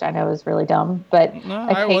Club, which I know is really dumb, but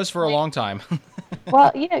I was for a long time.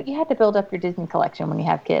 Well, you had to build up your Disney collection when you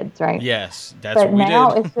have kids, right? Yes, that's what we did. But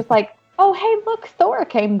now it's just oh, hey, look, Thor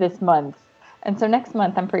came this month. And so next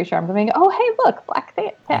month, I'm pretty sure I'm going to go, oh, hey, look, Black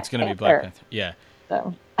Panther. It's going to be Black Panther, yeah.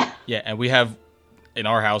 So. Yeah, and we have, in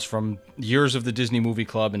our house, from years of the Disney Movie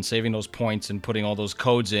Club and saving those points and putting all those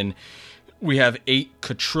codes in, we have 8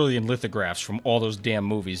 quadrillion lithographs from all those damn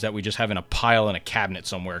movies that we just have in a pile in a cabinet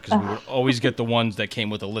somewhere, because we would always get the ones that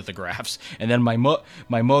came with the lithographs. And then my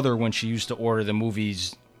mother, when she used to order the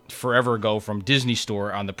movies forever ago from Disney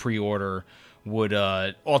Store on the pre-order, would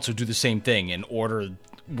also do the same thing and order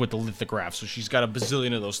with the lithograph. So she's got a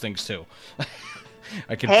bazillion of those things too.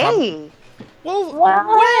 I could well.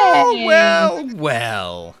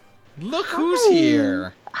 Look who's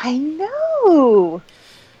here. I know.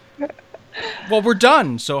 Well, we're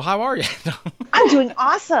done. So how are you? I'm doing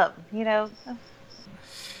awesome. A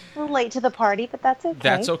little late to the party, but that's okay.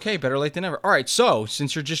 That's okay. Better late than never. All right. So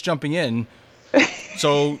since you're just jumping in,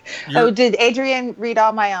 did Adrian read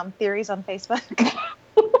all my theories on Facebook?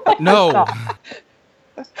 No.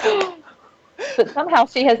 But somehow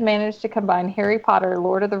she has managed to combine Harry Potter,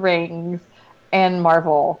 Lord of the Rings, and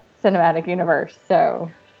Marvel Cinematic Universe. So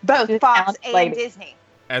both Fox and Disney.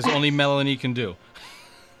 As only Melanie can do.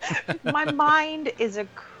 My mind is a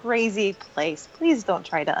crazy place. Please don't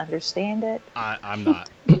try to understand it. I'm not.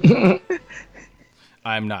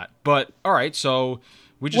 I'm not. But all right, so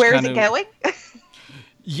we just Where is it going?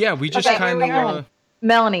 Yeah, we just kind of...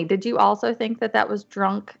 Melanie, did you also think that was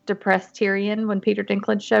drunk, depressed Tyrion when Peter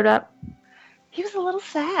Dinklage showed up? He was a little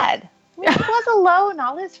sad. He was alone.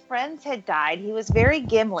 All his friends had died. He was very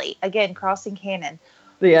Gimli. Again, crossing canon.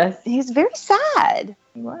 Yes. He's very sad.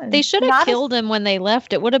 He was. They should have killed him when they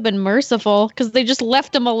left. It would have been merciful, because they just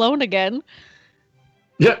left him alone again.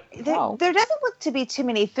 Yeah. There doesn't look to be too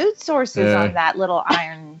many food sources on that little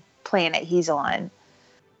iron planet he's on.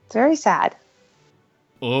 It's very sad.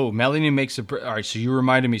 Oh, Melanie makes a... All right, so you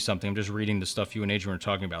reminded me something. I'm just reading the stuff you and Adrian were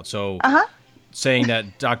talking about. So, saying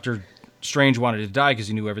that Dr. Strange wanted to die because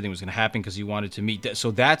he knew everything was going to happen because he wanted to meet.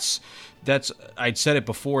 So that's I'd said it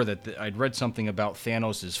before that I'd read something about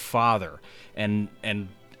Thanos' father and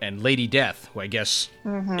Lady Death, who I guess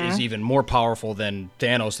is even more powerful than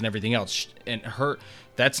Thanos and everything else. And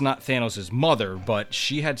that's not Thanos' mother, but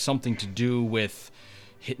she had something to do with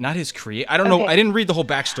not his I don't know. I didn't read the whole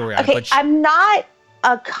backstory on it. But I'm not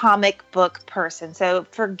a comic book person, so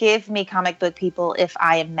forgive me, comic book people, if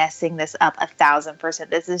I am messing this up 1,000%.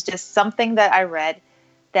 This is just something that I read,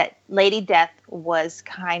 that Lady Death was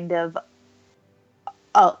kind of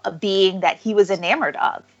a being that he was enamored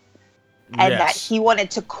of, and that he wanted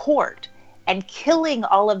to court, and killing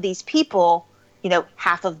all of these people,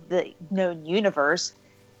 half of the known universe,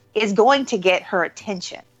 is going to get her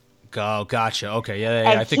attention. Oh, gotcha. Okay,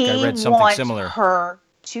 yeah. I think I read something similar. Her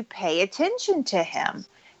to pay attention to him,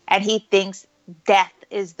 and he thinks death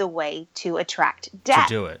is the way to attract death.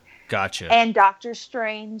 To do it. Gotcha. And Doctor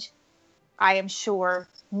Strange, I am sure,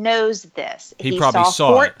 knows this. He probably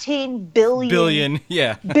saw 14 billion.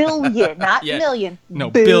 Billion, not million.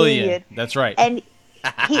 No, billion. That's right. And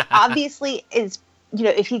he obviously is,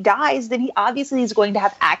 if he dies, then he obviously is going to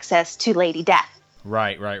have access to Lady Death.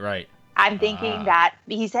 Right. I'm thinking that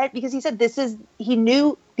he said he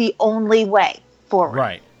knew the only way forward.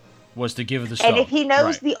 Right. Was to give the stone. And if he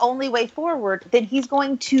knows the only way forward, then he's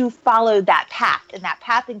going to follow that path. And that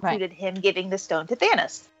path included him giving the stone to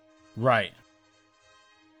Thanos. Right.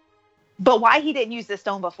 But why he didn't use the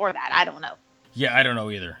stone before that, I don't know. Yeah, I don't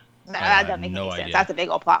know either. That doesn't make any sense. That's a big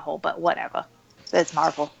old plot hole, but whatever. That's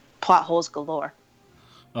Marvel. Plot holes galore.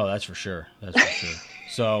 Oh, that's for sure.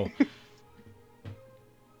 So...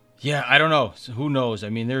 Yeah, I don't know. Who knows? I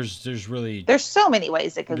mean, there's so many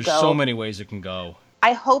ways it could go. There's so many ways it can go.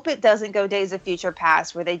 I hope it doesn't go Days of Future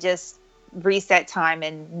Past where they just reset time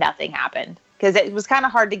and nothing happened. Because it was kind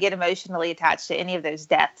of hard to get emotionally attached to any of those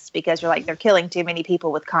deaths because you're like, they're killing too many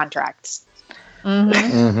people with contracts. I'm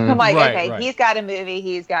like, right. He's got a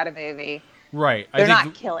movie. Right. They're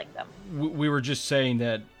not killing them. We were just saying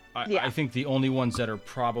that I think the only ones that are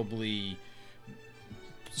probably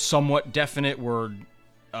somewhat definite were...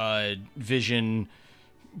 Vision,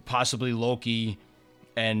 possibly Loki,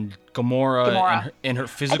 and Gamora. In her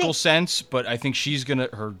physical sense, but I think she's gonna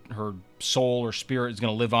her soul or spirit is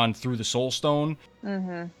gonna live on through the Soul Stone.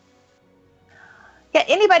 Yeah,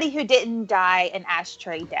 anybody who didn't die an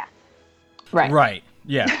ashtray death. Right.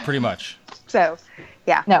 Yeah, pretty much. So,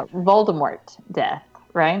 yeah. No, Voldemort death,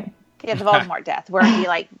 right? Yeah, the Voldemort death, where he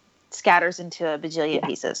scatters into a bajillion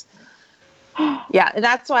pieces. Yeah, and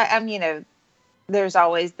that's why there's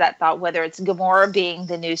always that thought, whether it's Gamora being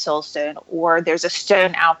the new Soul Stone or there's a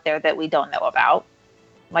stone out there that we don't know about.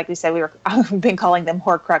 Like we said, we've been calling them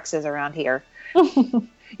Horcruxes around here.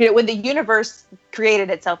 When the universe created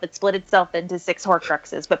itself, it split itself into 6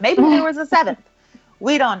 Horcruxes, but maybe there was a 7th.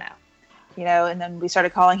 We don't know. And then we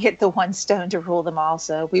started calling it the one stone to rule them all.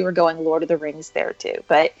 So we were going Lord of the Rings there too.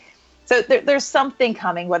 But so there's something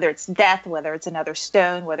coming, whether it's death, whether it's another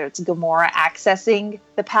stone, whether it's Gamora accessing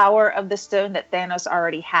the power of the stone that Thanos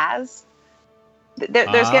already has. There's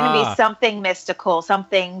going to be something mystical,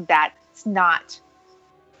 something that's not,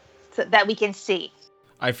 that we can see.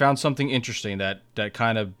 I found something interesting that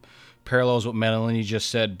kind of parallels what Melanie just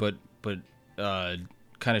said, but kind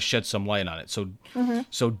of shed some light on it.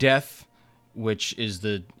 So Death, which is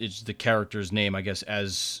the character's name, I guess,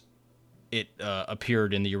 as it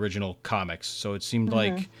appeared in the original comics. So it seemed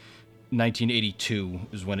like 1982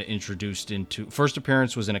 is when it introduced into... First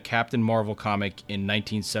appearance was in a Captain Marvel comic in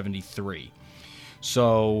 1973.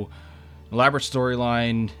 So, elaborate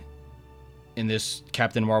storyline in this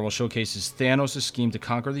Captain Marvel showcases Thanos' scheme to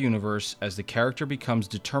conquer the universe as the character becomes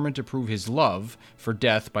determined to prove his love for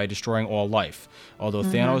death by destroying all life. Although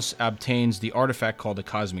Thanos obtains the artifact called the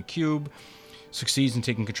Cosmic Cube, succeeds in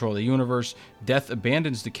taking control of the universe, Death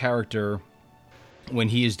abandons the character when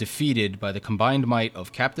he is defeated by the combined might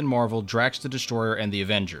of Captain Marvel, Drax the Destroyer, and the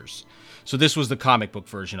Avengers. So this was the comic book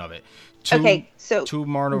version of it. Two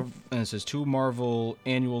Marvel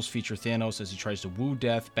annuals feature Thanos as he tries to woo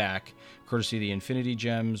Death back, courtesy of the Infinity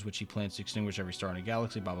Gems, which he plans to extinguish every star in the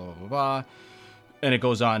galaxy, blah, blah, blah, blah, blah. And it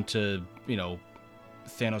goes on to,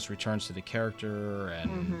 Thanos returns to the character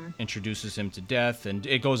and introduces him to Death, and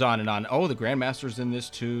it goes on and on. Oh, the Grandmaster's in this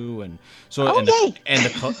too, and so and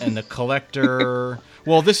the Collector.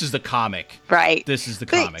 Well, this is the comic, right? This is the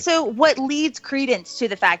comic. So, what leads credence to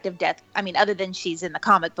the fact of Death? I mean, other than she's in the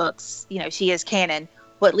comic books, she is canon.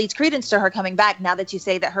 What leads credence to her coming back? Now that you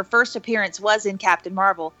say that her first appearance was in Captain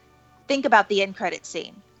Marvel, think about the end credit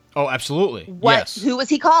scene. Oh, absolutely. Yes. Who was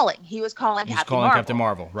he calling? He was calling Captain Marvel. Captain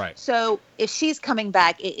Marvel, right. So if she's coming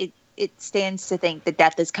back, it it stands to think that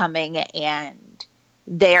death is coming, and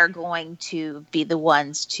they're going to be the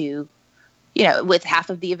ones to, with half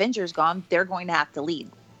of the Avengers gone, they're going to have to lead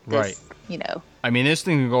this, right. I mean, this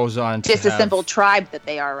thing goes on to disassembled tribe that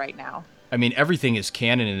they are right now. I mean, everything is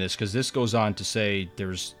canon in this, because this goes on to say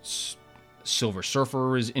there's Silver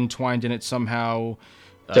Surfer is entwined in it somehow.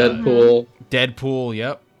 Deadpool,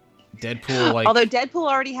 yep. Deadpool, although Deadpool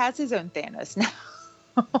already has his own Thanos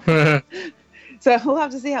now. So we'll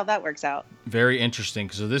have to see how that works out. Very interesting,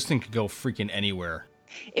 because this thing could go freaking anywhere.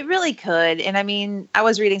 It really could. And I mean, I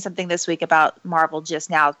was reading something this week about Marvel just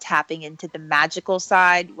now tapping into the magical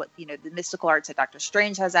side, the mystical arts that Doctor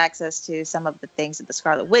Strange has access to, some of the things that the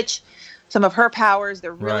Scarlet Witch, some of her powers.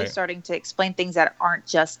 They're really starting to explain things that aren't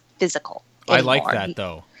just physical anymore. I like that,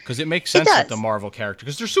 though. Because it makes sense with the Marvel character.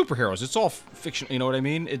 Because they're superheroes. It's all fiction. You know what I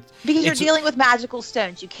mean? Because you're dealing with magical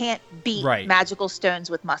stones. You can't beat magical stones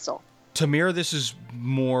with muscle. To me, this is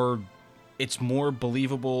more... It's more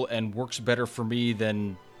believable and works better for me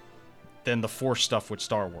than the Force stuff with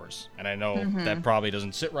Star Wars. And I know that probably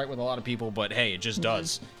doesn't sit right with a lot of people, but hey, it just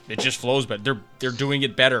does. It just flows better. They're doing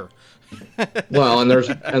it better. Well, and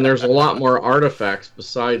there's a lot more artifacts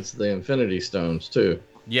besides the Infinity Stones too.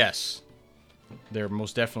 Yes. There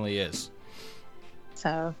most definitely is.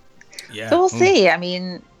 So we'll see. I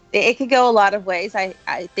mean, it could go a lot of ways. I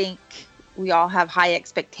think we all have high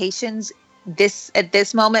expectations. At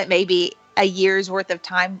this moment, maybe a year's worth of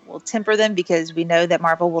time will temper them, because we know that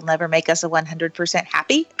Marvel will never make us 100%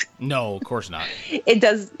 happy. No, of course not. It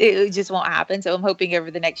just won't happen. So I'm hoping over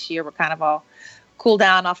the next year we're kind of all cool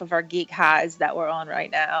down off of our geek highs that we're on right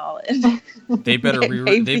now. They better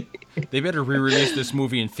re-release this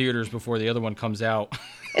movie in theaters before the other one comes out.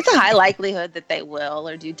 It's a high likelihood that they will,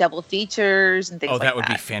 or do double features and things like that. Oh, that would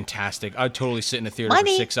be fantastic. I'd totally sit in the theater for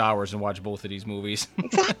 6 hours and watch both of these movies.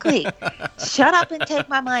 Exactly. Shut up and take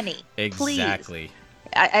my money. Exactly. Please.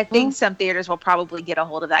 I think some theaters will probably get a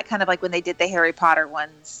hold of that, kind of like when they did the Harry Potter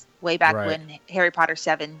ones way back when Harry Potter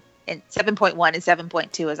 7 and 7.1 and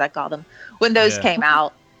 7.2, as I call them, when those came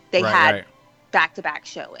out, they had back-to-back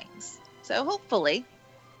showings. So hopefully,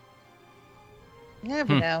 you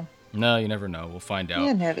never know. No, you never know. We'll find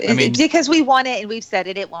out. Because we want it and we've said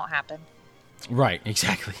it won't happen. Right,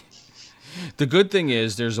 exactly. The good thing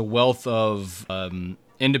is there's a wealth of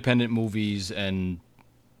independent movies and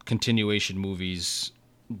continuation movies,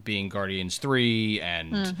 being Guardians 3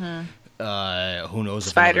 and who knows,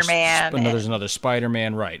 Spider-Man. There's another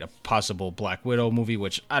Spider-Man, right? A possible Black Widow movie,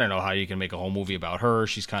 which I don't know how you can make a whole movie about her.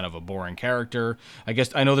 She's kind of a boring character. I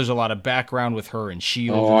guess I know there's a lot of background with her and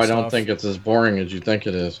S.H.I.E.L.D. Oh, I don't think it's as boring as you think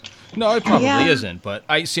it is. No, it probably isn't. But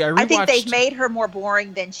I rewatched... I think they've made her more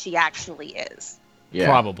boring than she actually is. Yeah.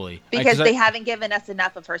 Probably. Because they haven't given us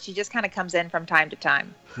enough of her. She just kind of comes in from time to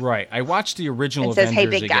time. Right. I watched the original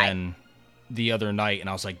Avengers again the other night, and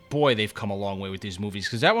I was like, boy, they've come a long way with these movies,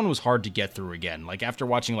 because that one was hard to get through again. Like, after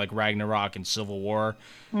watching, like, Ragnarok and Civil War,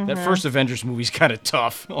 that first Avengers movie's kind of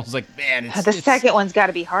tough. I was like, man, the second one's got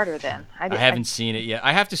to be harder then. I haven't seen it yet.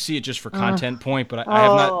 I have to see it just for content point, but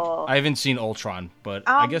I haven't seen Ultron, but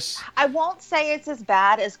I guess... I won't say it's as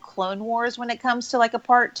bad as Clone Wars when it comes to, like, a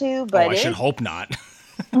part 2, but I should hope not.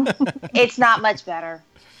 It's not much better.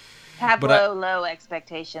 Have low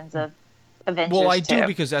expectations of Avengers. Well, I do,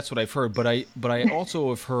 because that's what I've heard, but I also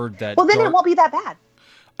have heard that... Well, then it won't be that bad.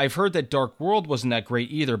 I've heard that Dark World wasn't that great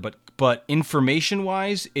either, but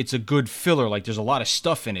information-wise, it's a good filler. Like, there's a lot of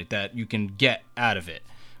stuff in it that you can get out of it.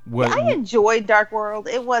 I enjoyed Dark World.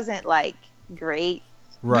 It wasn't, like, great.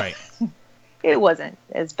 Right. It wasn't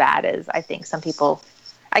as bad as I think some people...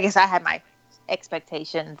 I guess I had my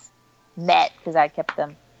expectations met because I kept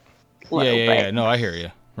them low. Yeah. No, I hear you.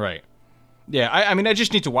 Right. Yeah, I mean, I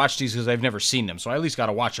just need to watch these because I've never seen them, so I at least got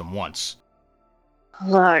to watch them once.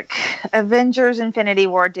 Look, Avengers Infinity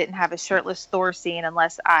War didn't have a shirtless Thor scene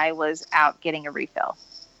unless I was out getting a refill.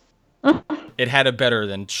 It had a better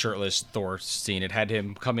than shirtless Thor scene. It had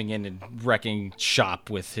him coming in and wrecking shop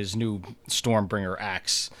with his new Stormbringer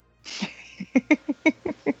axe.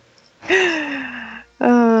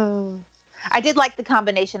 Oh, I did like the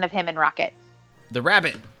combination of him and Rocket. The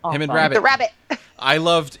rabbit. Him and Rabbit. The rabbit. I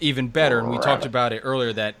loved even better, and we talked about it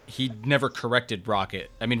earlier, that he never corrected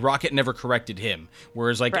Rocket. I mean, Rocket never corrected him.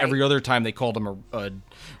 Whereas, like, every other time they called him a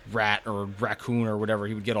rat or a raccoon or whatever,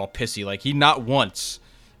 he would get all pissy. Like, he not once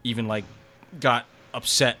even, like, got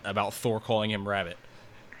upset about Thor calling him Rabbit.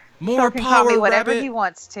 More Thor can power, call me whatever Rabbit. He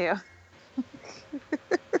wants to.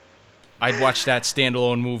 I'd watch that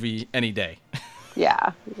standalone movie any day.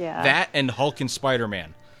 Yeah. That and Hulk and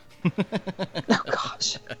Spider-Man. Oh,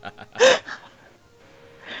 gosh.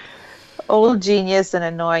 Old genius and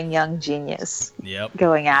annoying young genius. Yep.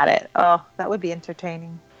 Going at it. Oh, that would be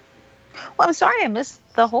entertaining. Well, I'm sorry I missed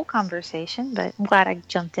the whole conversation, but I'm glad I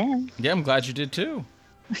jumped in. Yeah, I'm glad you did too.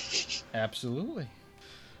 Absolutely.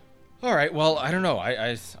 All right. Well, I don't know.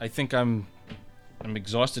 I think I'm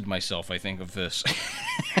exhausted myself, I think, of this.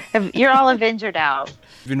 You're all Avengered out.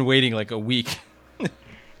 I've been waiting like a week.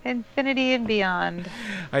 Infinity and beyond.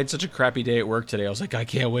 I had such a crappy day at work today. I was like, I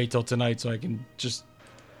can't wait till tonight so I can just...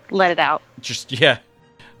 let it out. Yeah.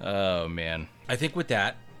 Oh, man. I think with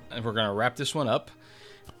that, we're going to wrap this one up.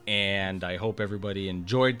 And I hope everybody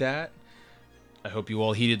enjoyed that. I hope you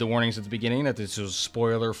all heeded the warnings at the beginning that this was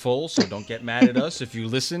spoiler full, so don't get mad at us if you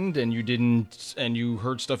listened and you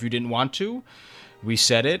heard stuff you didn't want to. We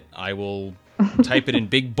said it. I will type it in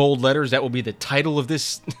big bold letters. That will be the title of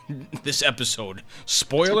this episode.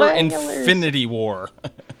 Spoiler Infinity War.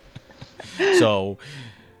 So,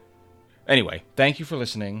 anyway, thank you for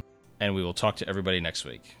listening, and we will talk to everybody next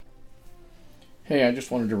week. Hey, I just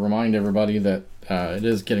wanted to remind everybody that it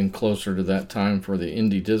is getting closer to that time for the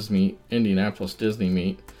Indianapolis Disney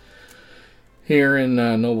meet here in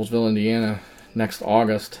Noblesville, Indiana, next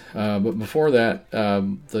August. But before that,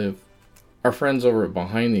 our friends over at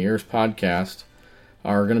Behind the Ears podcast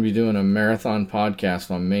are going to be doing a marathon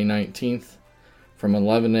podcast on May 19th from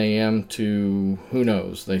 11 a.m. to, who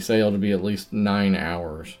knows, they say it'll be at least 9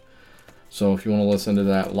 hours. So if you want to listen to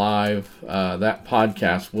that live, that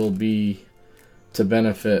podcast will be to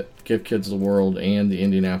benefit Give Kids the World and the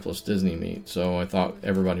Indianapolis Disney meet. So I thought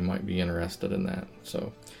everybody might be interested in that.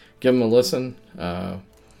 So give them a listen. They're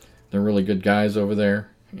really good guys over there,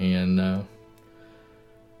 and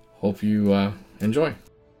hope you enjoy.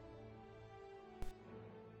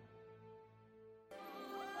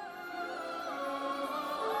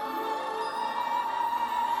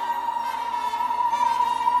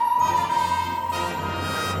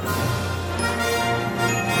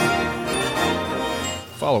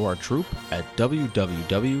 Follow our troupe at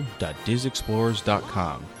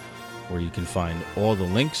www.DizExplorers.com, where you can find all the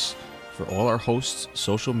links for all our hosts'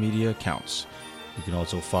 social media accounts. You can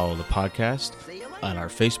also follow the podcast on our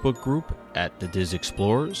Facebook group at The Diz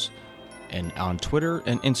Explorers and on Twitter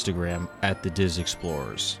and Instagram at The Diz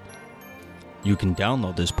Explorers. You can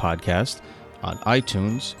download this podcast on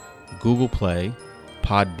iTunes, Google Play,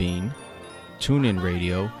 Podbean, TuneIn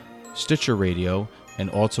Radio, Stitcher Radio,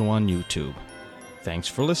 and also on YouTube. Thanks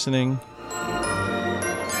for listening.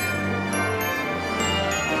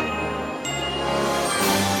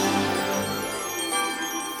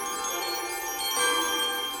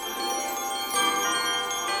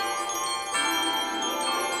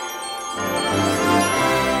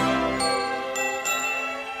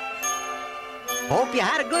 Hope you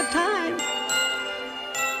had a good time.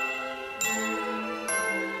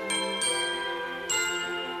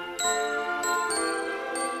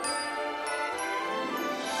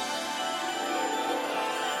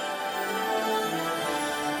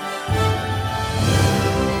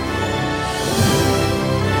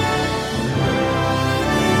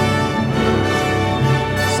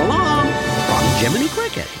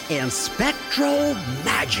 And Spectro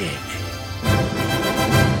Magic.